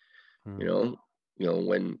me. Hmm. You know,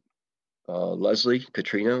 when Leslie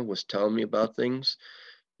Katrina was telling me about things,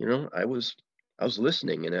 you know, I was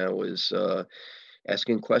listening, and I was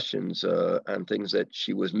asking questions on things that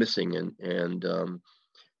she was missing, and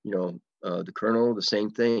you know, the colonel, the same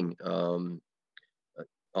thing.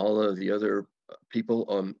 All of the other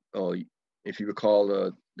people. Oh, if you recall,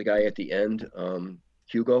 the guy at the end,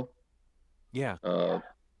 Hugo, Yeah. uh,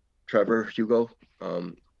 Trevor Hugo,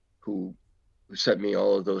 who sent me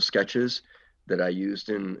all of those sketches that I used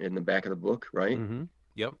in the back of the book, right? Mm-hmm.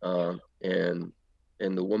 Yep.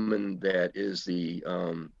 And the woman that is the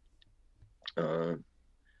uh,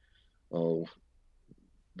 oh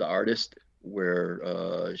the artist,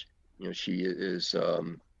 where she is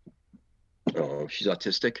she's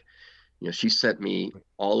autistic. She sent me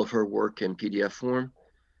all of her work in PDF form.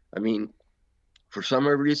 I mean, for some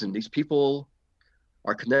reason, these people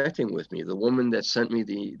are connecting with me. The woman that sent me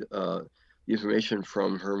the information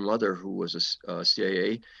from her mother, who was a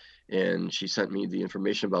CIA, and she sent me the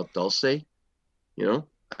information about Dulce. I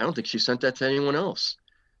don't think she sent that to anyone else.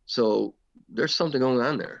 So there's something going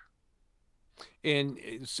on there. And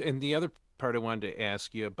the other part I wanted to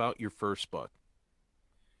ask you about your first book.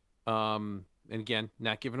 And again,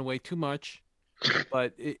 not giving away too much,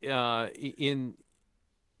 but in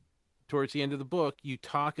towards the end of the book, you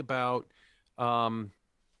talk about um,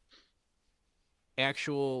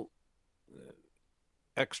 actual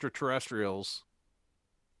extraterrestrials,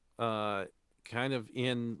 kind of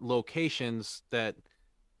in locations that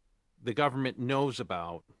the government knows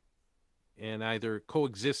about, and either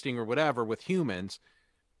coexisting or whatever with humans.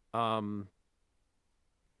 Um,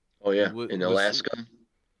 Oh yeah, in was Alaska.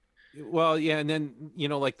 Well, yeah, and then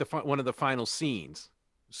like one of the final scenes.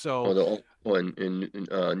 So In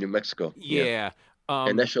New Mexico. Yeah, yeah,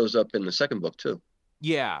 and that um, shows up in the second book too.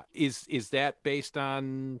 yeah. Is that based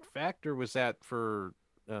on fact, or was that for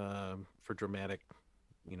dramatic?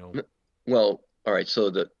 You know. Well, all right. So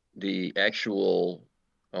the actual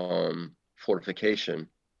fortification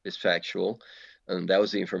is factual, and that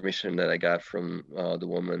was the information that I got from the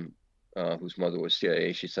woman whose mother was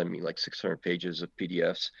CIA. She sent me like 600 pages of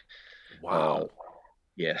PDFs. Uh, Wow.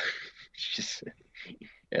 yeah, she's,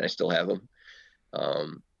 and I still have them.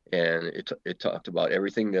 Um, and it talked about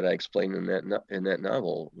everything that I explained in that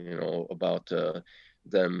novel. About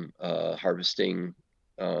them harvesting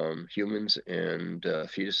humans and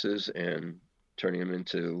fetuses and turning them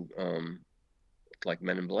into like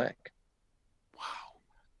Men in Black. Wow.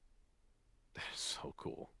 That's so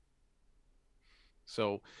cool.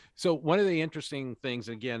 So, so one of the interesting things,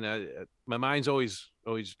 again, my mind's always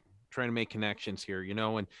trying to make connections here,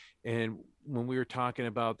 and when we were talking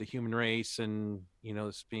about the human race and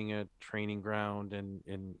this being a training ground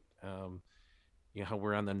and how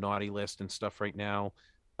we're on the naughty list and stuff right now,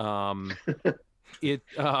 um, it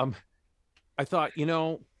I thought,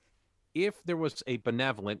 if there was a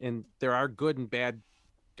benevolent, and there are good and bad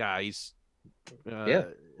guys, Yeah,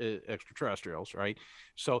 uh, extraterrestrials, right?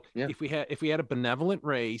 So yeah. if we had a benevolent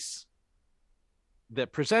race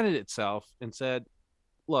that presented itself and said,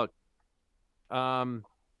 "Look, um,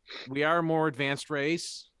 we are a more advanced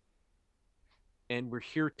race, and we're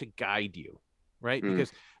here to guide you," right? Mm.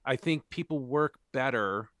 Because I think people work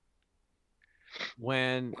better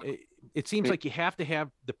when it seems like you have to have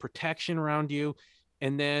the protection around you,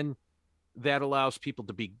 and then that allows people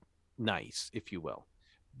to be nice, if you will.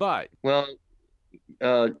 But Well,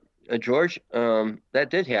 uh, George, that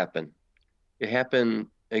did happen. It happened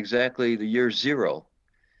exactly the year zero,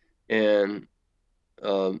 and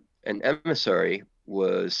an emissary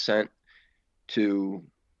was sent to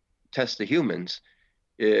test the humans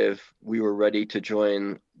if we were ready to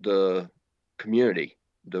join the community,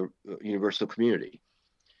 the universal community.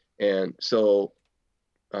 And so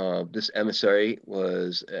this emissary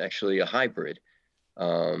was actually a hybrid.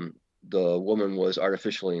 The woman was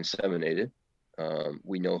artificially inseminated.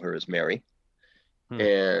 We know her as Mary. hmm.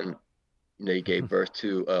 And they gave birth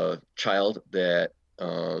to a child that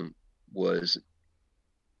was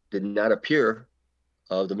did not appear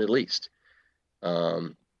of the Middle East.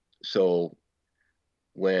 Um, so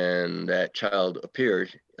when that child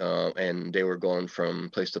appeared and they were going from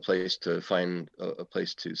place to place to find a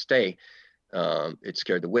place to stay, it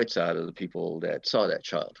scared the wits out of the people that saw that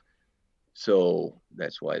child. So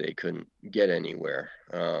that's why they couldn't get anywhere.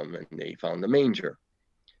 And they found the manger.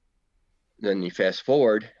 Then you fast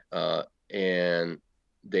forward, and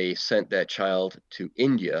they sent that child to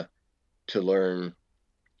India to learn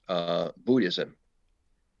Buddhism.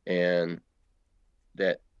 And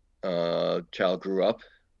that child grew up,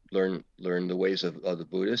 learned the ways of the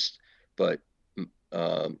Buddhists, but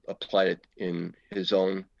applied it in his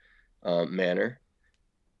own manner.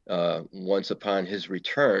 Once upon his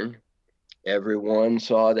return, everyone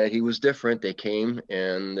saw that he was different. They came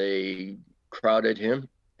and they crowded him,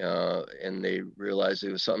 and they realized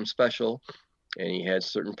it was something special, and he had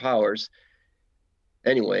certain powers.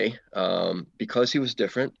 Anyway, because he was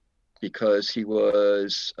different, because he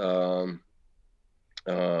was uh,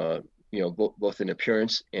 both in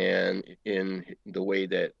appearance and in the way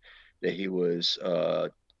that he was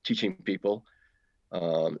teaching people.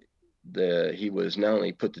 Um, he was not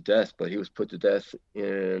only put to death, but he was put to death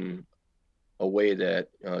in a way that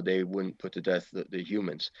they wouldn't put to death the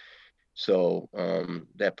humans. So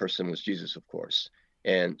that person was Jesus, of course.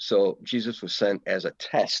 And so Jesus was sent as a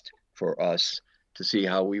test for us to see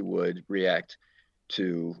how we would react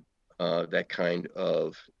to that kind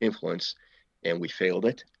of influence. And we failed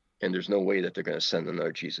it. And there's no way that they're going to send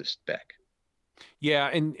another Jesus back. Yeah,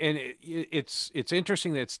 and it's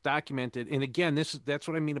interesting that it's documented. And again, that's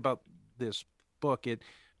what I mean about this book. It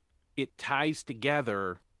ties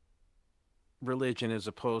together religion as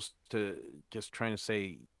opposed to just trying to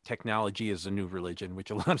say technology is a new religion,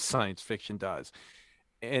 which a lot of science fiction does.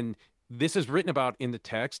 And this is written about in the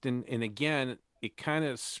text, and again, it kind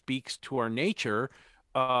of speaks to our nature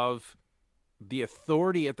of the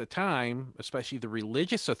authority at the time, especially the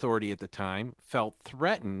religious authority at the time, felt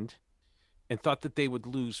threatened and thought that they would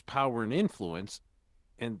lose power and influence,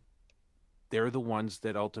 and they're the ones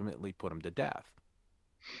that ultimately put them to death.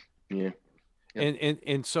 Yeah. Yeah.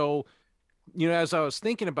 And so, as I was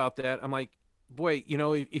thinking about that, I'm like, boy,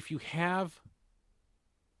 if you have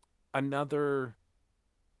another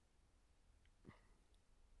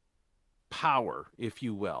power, if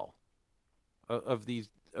you will, of these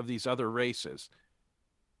other races,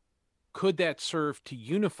 could that serve to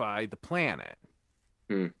unify the planet?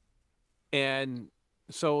 Hmm. And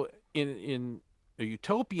so in a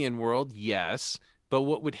utopian world, yes, but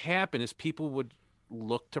what would happen is people would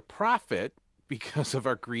look to profit because of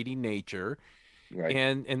our greedy nature, Right.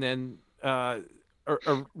 and then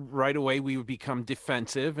or right away we would become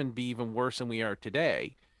defensive and be even worse than we are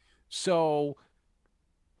today. So,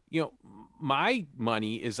 my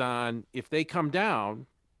money is on, if they come down,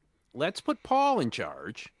 let's put Paul in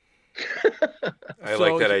charge. I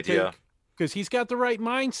like So, that idea. because he's got the right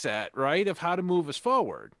mindset, right, of how to move us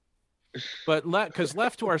forward. But because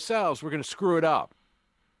left to ourselves, we're going to screw it up.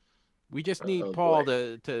 We just need Oh boy. Paul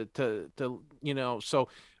to. So,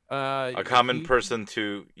 A common he person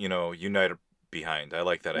to, unite behind. I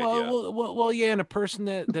like that well, idea. yeah, and a person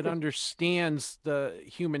that understands the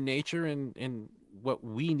human nature and what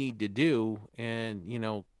we need to do, and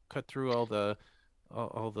cut through all the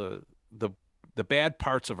the bad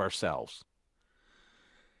parts of ourselves.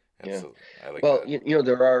 Yeah. Absolutely. I like Well, that.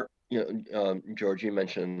 there are, George, you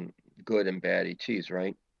mentioned good and bad ETs,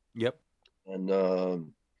 right? Yep. And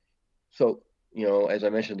so, as I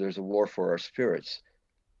mentioned, there's a war for our spirits.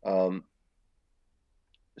 Um,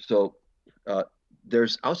 so uh,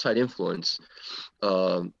 there's outside influence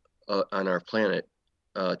um, on our planet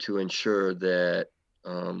to ensure that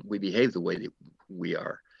we behave the way that we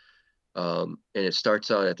are. And it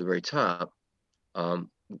starts out at the very top um,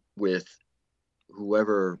 with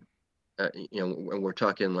whoever, and we're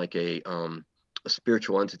talking like a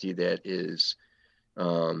spiritual entity that is,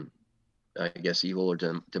 um, I guess, evil or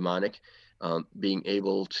demonic, being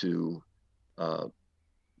able to uh,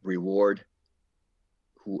 reward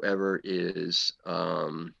whoever is,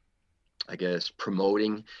 I guess,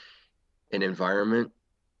 promoting an environment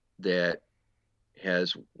that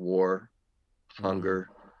has war, Mm-hmm. hunger,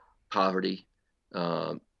 poverty,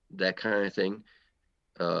 um, that kind of thing.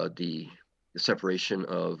 The separation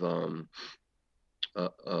of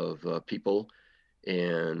people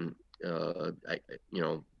and you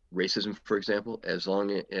know racism, for example. As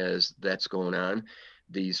long as that's going on,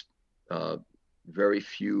 these uh, very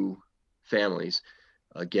few families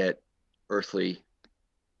get earthly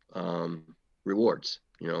um, rewards,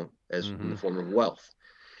 as in Mm-hmm. the form of wealth.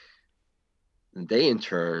 And they in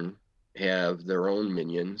turn have their own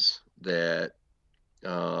minions that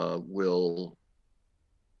will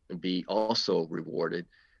be also rewarded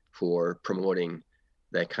for promoting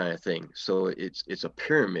that kind of thing. So it's a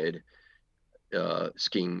pyramid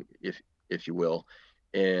scheme, if you will,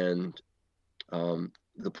 and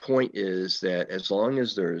the point is that as long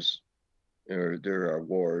as there are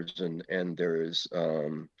wars and there is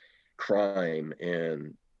crime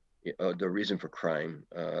and the reason for crime,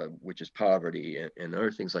 which is poverty and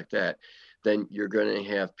other things like that, then you're going to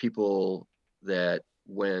have people that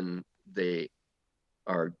they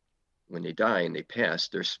are when they die and they pass,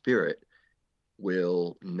 their spirit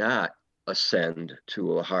will not ascend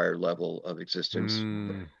to a higher level of existence,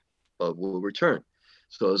 Mm. but will return.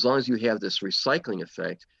 So as long as you have this recycling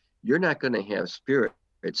effect, you're not going to have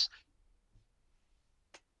spirits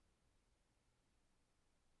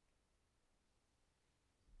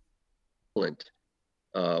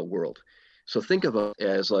world. So think of it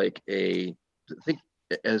as like think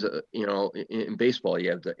as in baseball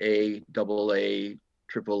you have the A, double A,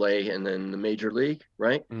 triple A, and then the major league,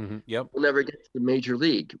 right? Mm-hmm. Yep. We'll never get to the major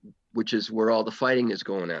league, which is where all the fighting is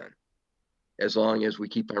going on. as long as we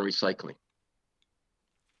keep on recycling.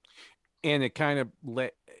 And it kind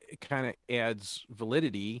of adds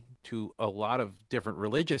validity to a lot of different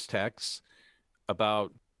religious texts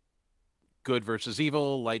about good versus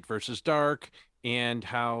evil, light versus dark, and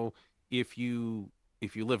how if you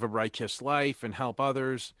if you live a righteous life and help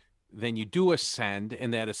others, then you do ascend,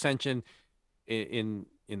 and that ascension in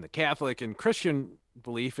the Catholic and Christian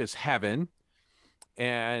belief is heaven,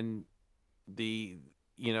 and the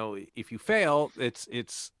if you fail,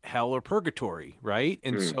 it's hell or purgatory, right?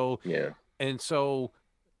 Yeah. And so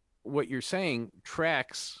what you're saying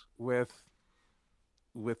tracks with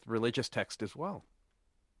religious text as well.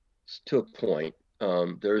 To a point.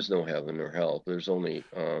 There is no heaven or hell. There's only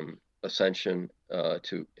ascension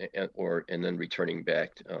and then returning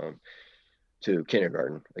back to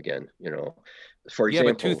kindergarten again. For Yeah,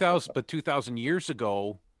 but example, 2000 years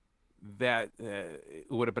ago, that it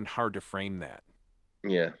would have been hard to frame that.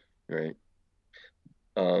 yeah, right.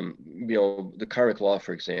 The karmic law,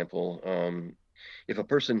 for example, if a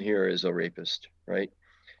person here is a rapist, right,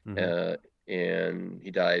 Hmm. uh, and he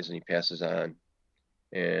dies and he passes on,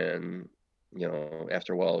 and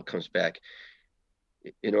after a while it comes back,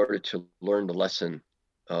 in order to learn the lesson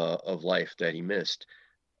of life that he missed,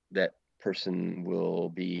 that person will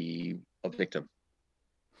be a victim.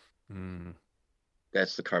 Mm.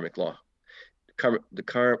 That's the karmic law.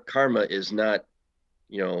 Karma is not,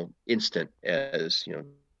 instant, as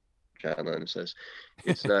John Lennon says.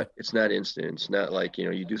 It's not instant. It's not like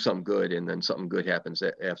you do something good and then something good happens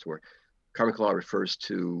afterward. Karmic law refers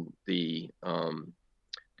to the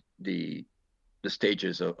the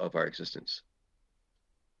stages of our existence.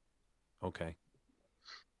 Okay.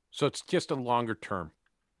 So it's just a longer term,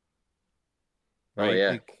 Oh right?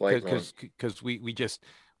 yeah, quite long. Because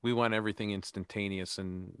we want everything instantaneous,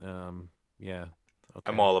 and yeah.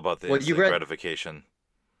 I'm Okay. all about the Well, you instant read, gratification.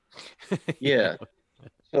 Yeah.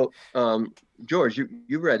 yeah. So, George,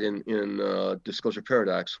 you read in Disclosure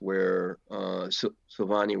Paradox where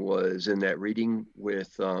Silvani was in that reading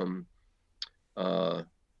with uh,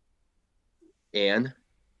 Anne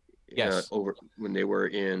Yes. over when they were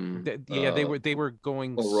in Yeah, they were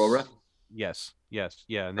going Aurora, yes, yes,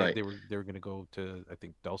 yeah, and right? they were going to go to, I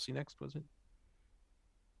think, Dulcie next, was it?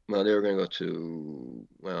 Well, they were going to go to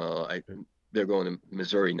they're going to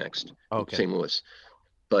Missouri next, Okay. St. Louis,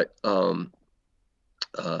 but uh,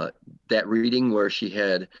 that reading where she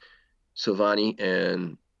had Silvani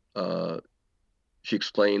and uh, she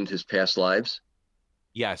explained his past lives.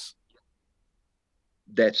 Yes.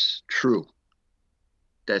 That's true.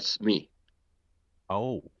 That's me.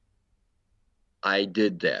 Oh, I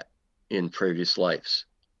did that in previous lives.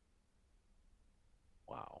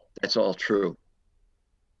 wow. That's all true.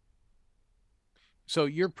 So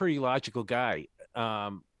you're a pretty logical guy.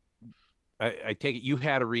 Um, I take it you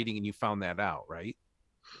had a reading and you found that out, right?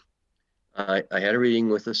 I had a reading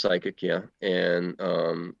with a psychic, yeah, and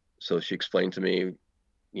so she explained to me,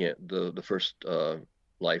 yeah, the first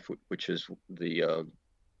life, which is what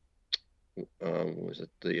was it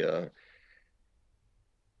the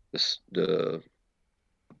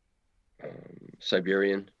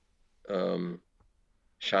Siberian um,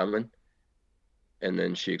 shaman, and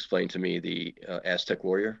then she explained to me the Aztec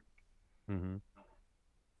warrior, Mm-hmm.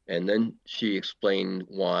 and then she explained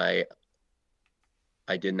why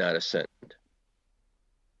I did not ascend,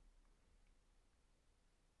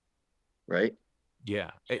 right?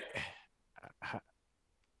 Yeah.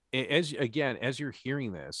 As again, as you're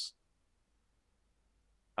hearing this,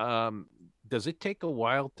 um, does it take a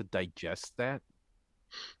while to digest that,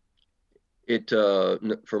 It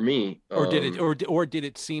for me, or did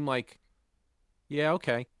it seem like, yeah,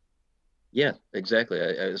 okay, yeah, exactly.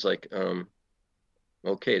 I was like,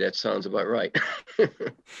 okay, that sounds about right.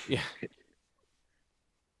 yeah,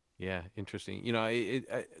 yeah, interesting.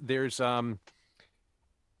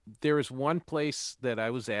 There was one place that I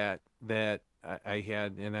was at that I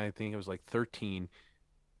had, and I think it was like 13,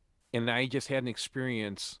 and I just had an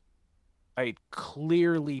experience. I'd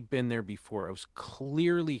clearly been there before. I was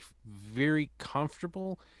clearly very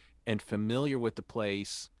comfortable and familiar with the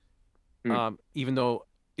place, Hmm. even though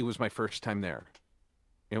it was my first time there.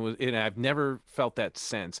 And I've never felt that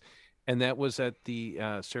since. And that was at the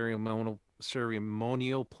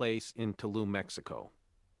ceremonial place in Tulum, Mexico.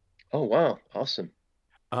 Oh wow, awesome.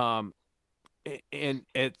 Um, and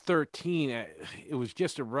at 13, it was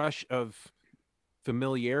just a rush of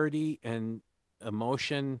familiarity and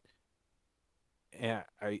emotion. And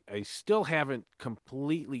I still haven't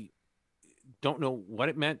completely don't know what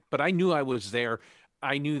it meant, but I knew I was there.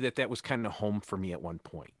 I knew that that was kind of home for me at one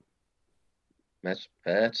point. That's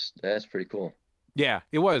pretty cool. Yeah,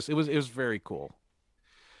 it was. It was very cool.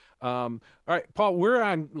 All right, Paul, we're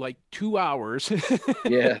on like 2 hours.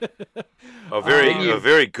 Yeah. Maybe A you,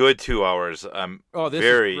 very good 2 hours. Oh, this is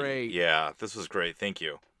Very, great. yeah, this was great. Thank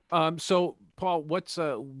you. So Paul,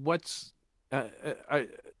 uh, uh,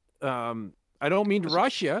 I don't mean to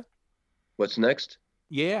rush you. what's next?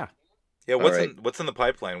 Yeah. Yeah, All right. what's in the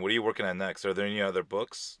pipeline? What are you working on next? Are there any other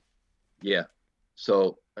books? Yeah.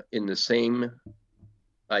 So in the same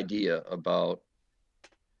idea about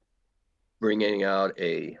bringing out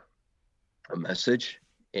a message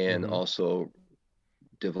and Mm-hmm. also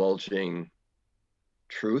divulging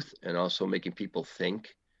truth and also making people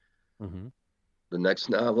think. Mm-hmm. The next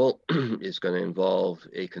novel is going to involve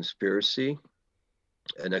a conspiracy,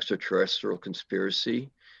 an extraterrestrial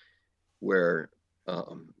conspiracy, where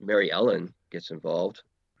Mary Ellen gets involved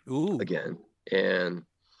Ooh. again. And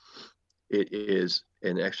it is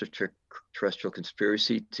an extraterrestrial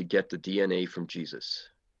conspiracy to get the DNA from Jesus,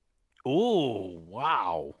 Ooh.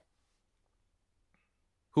 Wow.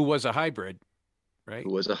 Who was a hybrid, who right?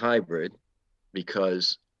 was a hybrid.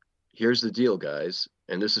 Because here's the deal, guys,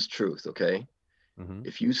 and this is truth, okay? Mm-hmm.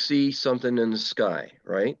 If you see something in the sky,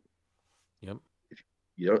 right? Yep.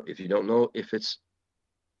 If you don't know if it's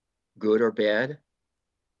good or bad,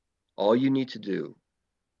 all you need to do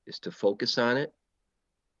is to focus on it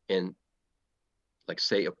and like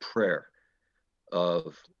say a prayer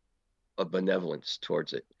of benevolence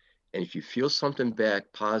towards it. And if you feel something back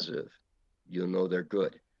positive, you'll know they're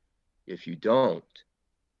good. If you don't,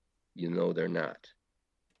 you know they're not.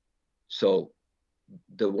 So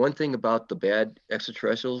the one thing about the bad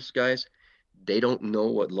extraterrestrials, guys, they don't know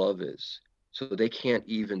what love is. So they can't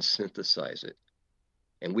even synthesize it.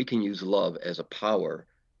 And we can use love as a power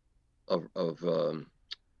of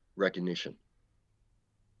recognition.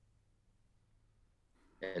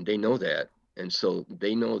 And they know that. And so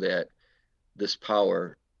they know that this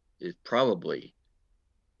power is probably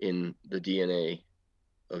in the DNA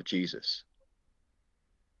of Jesus.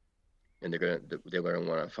 And they're gonna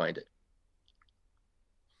want to find it.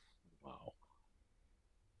 Wow.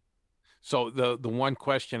 So the one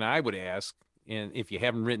question I would ask, and if you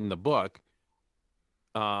haven't written the book,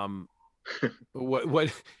 um,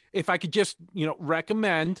 what if I could just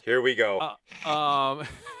recommend Here we go. um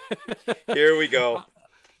Here we go.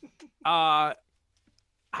 uh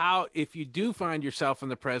how if you do find yourself in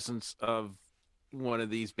the presence of one of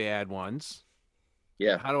these bad ones,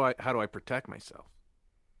 Yeah. how do I protect myself?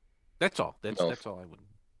 That's all. That's No. that's all I would.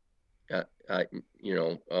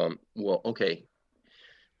 Well, okay.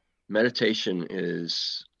 Meditation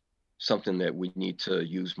is something that we need to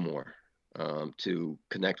use more to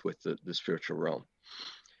connect with the spiritual realm.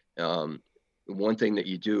 One thing that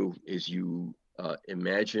you do is you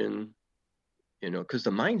imagine, because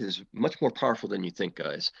the mind is much more powerful than you think,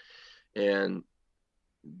 guys. And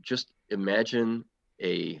just imagine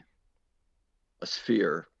a a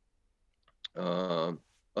sphere uh,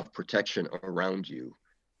 of protection around you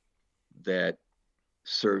that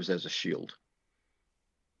serves as a shield.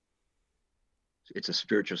 It's a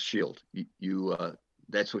spiritual shield.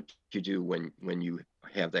 That's what you do when you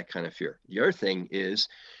have that kind of fear. The other thing is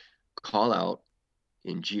call out,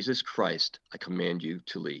 in Jesus Christ, I command you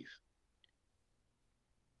to leave.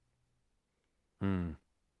 Hmm.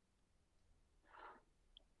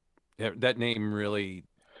 That name really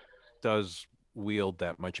does wield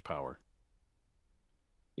that much power.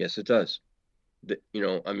 Yes, it does. I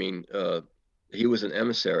mean, he was an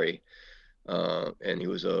emissary, and he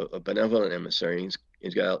was a benevolent emissary.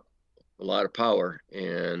 He's got a lot of power,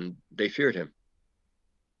 and they feared him.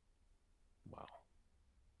 Wow.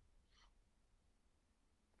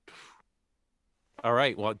 All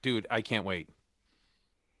right. Well, dude, I can't wait.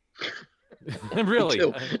 Me Really.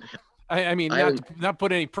 too. I mean, I haven't. not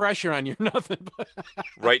put any pressure on you, nothing.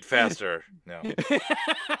 Write faster. No.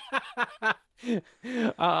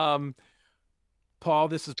 um, Paul,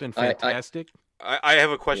 this has been I fantastic. I have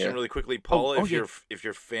a question Yeah. really quickly, Oh, Paul. oh yeah. If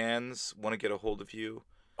your fans want to get a hold of you,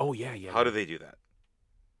 Oh yeah, yeah, how yeah. do they do that?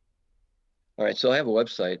 All right. So I have a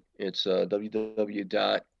website. It's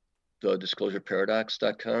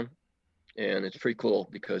www.thedisclosureparadox.com. And it's pretty cool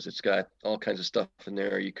because it's got all kinds of stuff in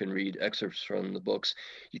there. You can read excerpts from the books.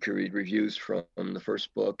 You can read reviews from the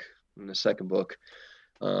first book and the second book.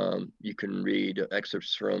 You can read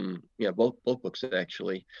excerpts from both books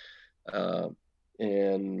actually, uh,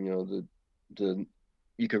 and the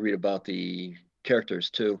you can read about the characters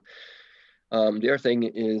too. The other thing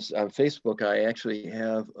is on Facebook, I actually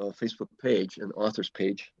have a Facebook page, an author's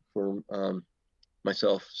page for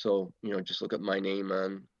myself. So just look up my name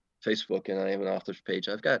on Facebook, and I have an author's page.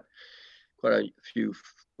 I've got quite a few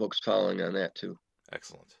folks following on that too.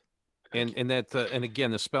 Excellent. And Thank you. and that and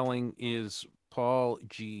again, the spelling is Paul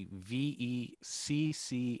G. Vecchiet.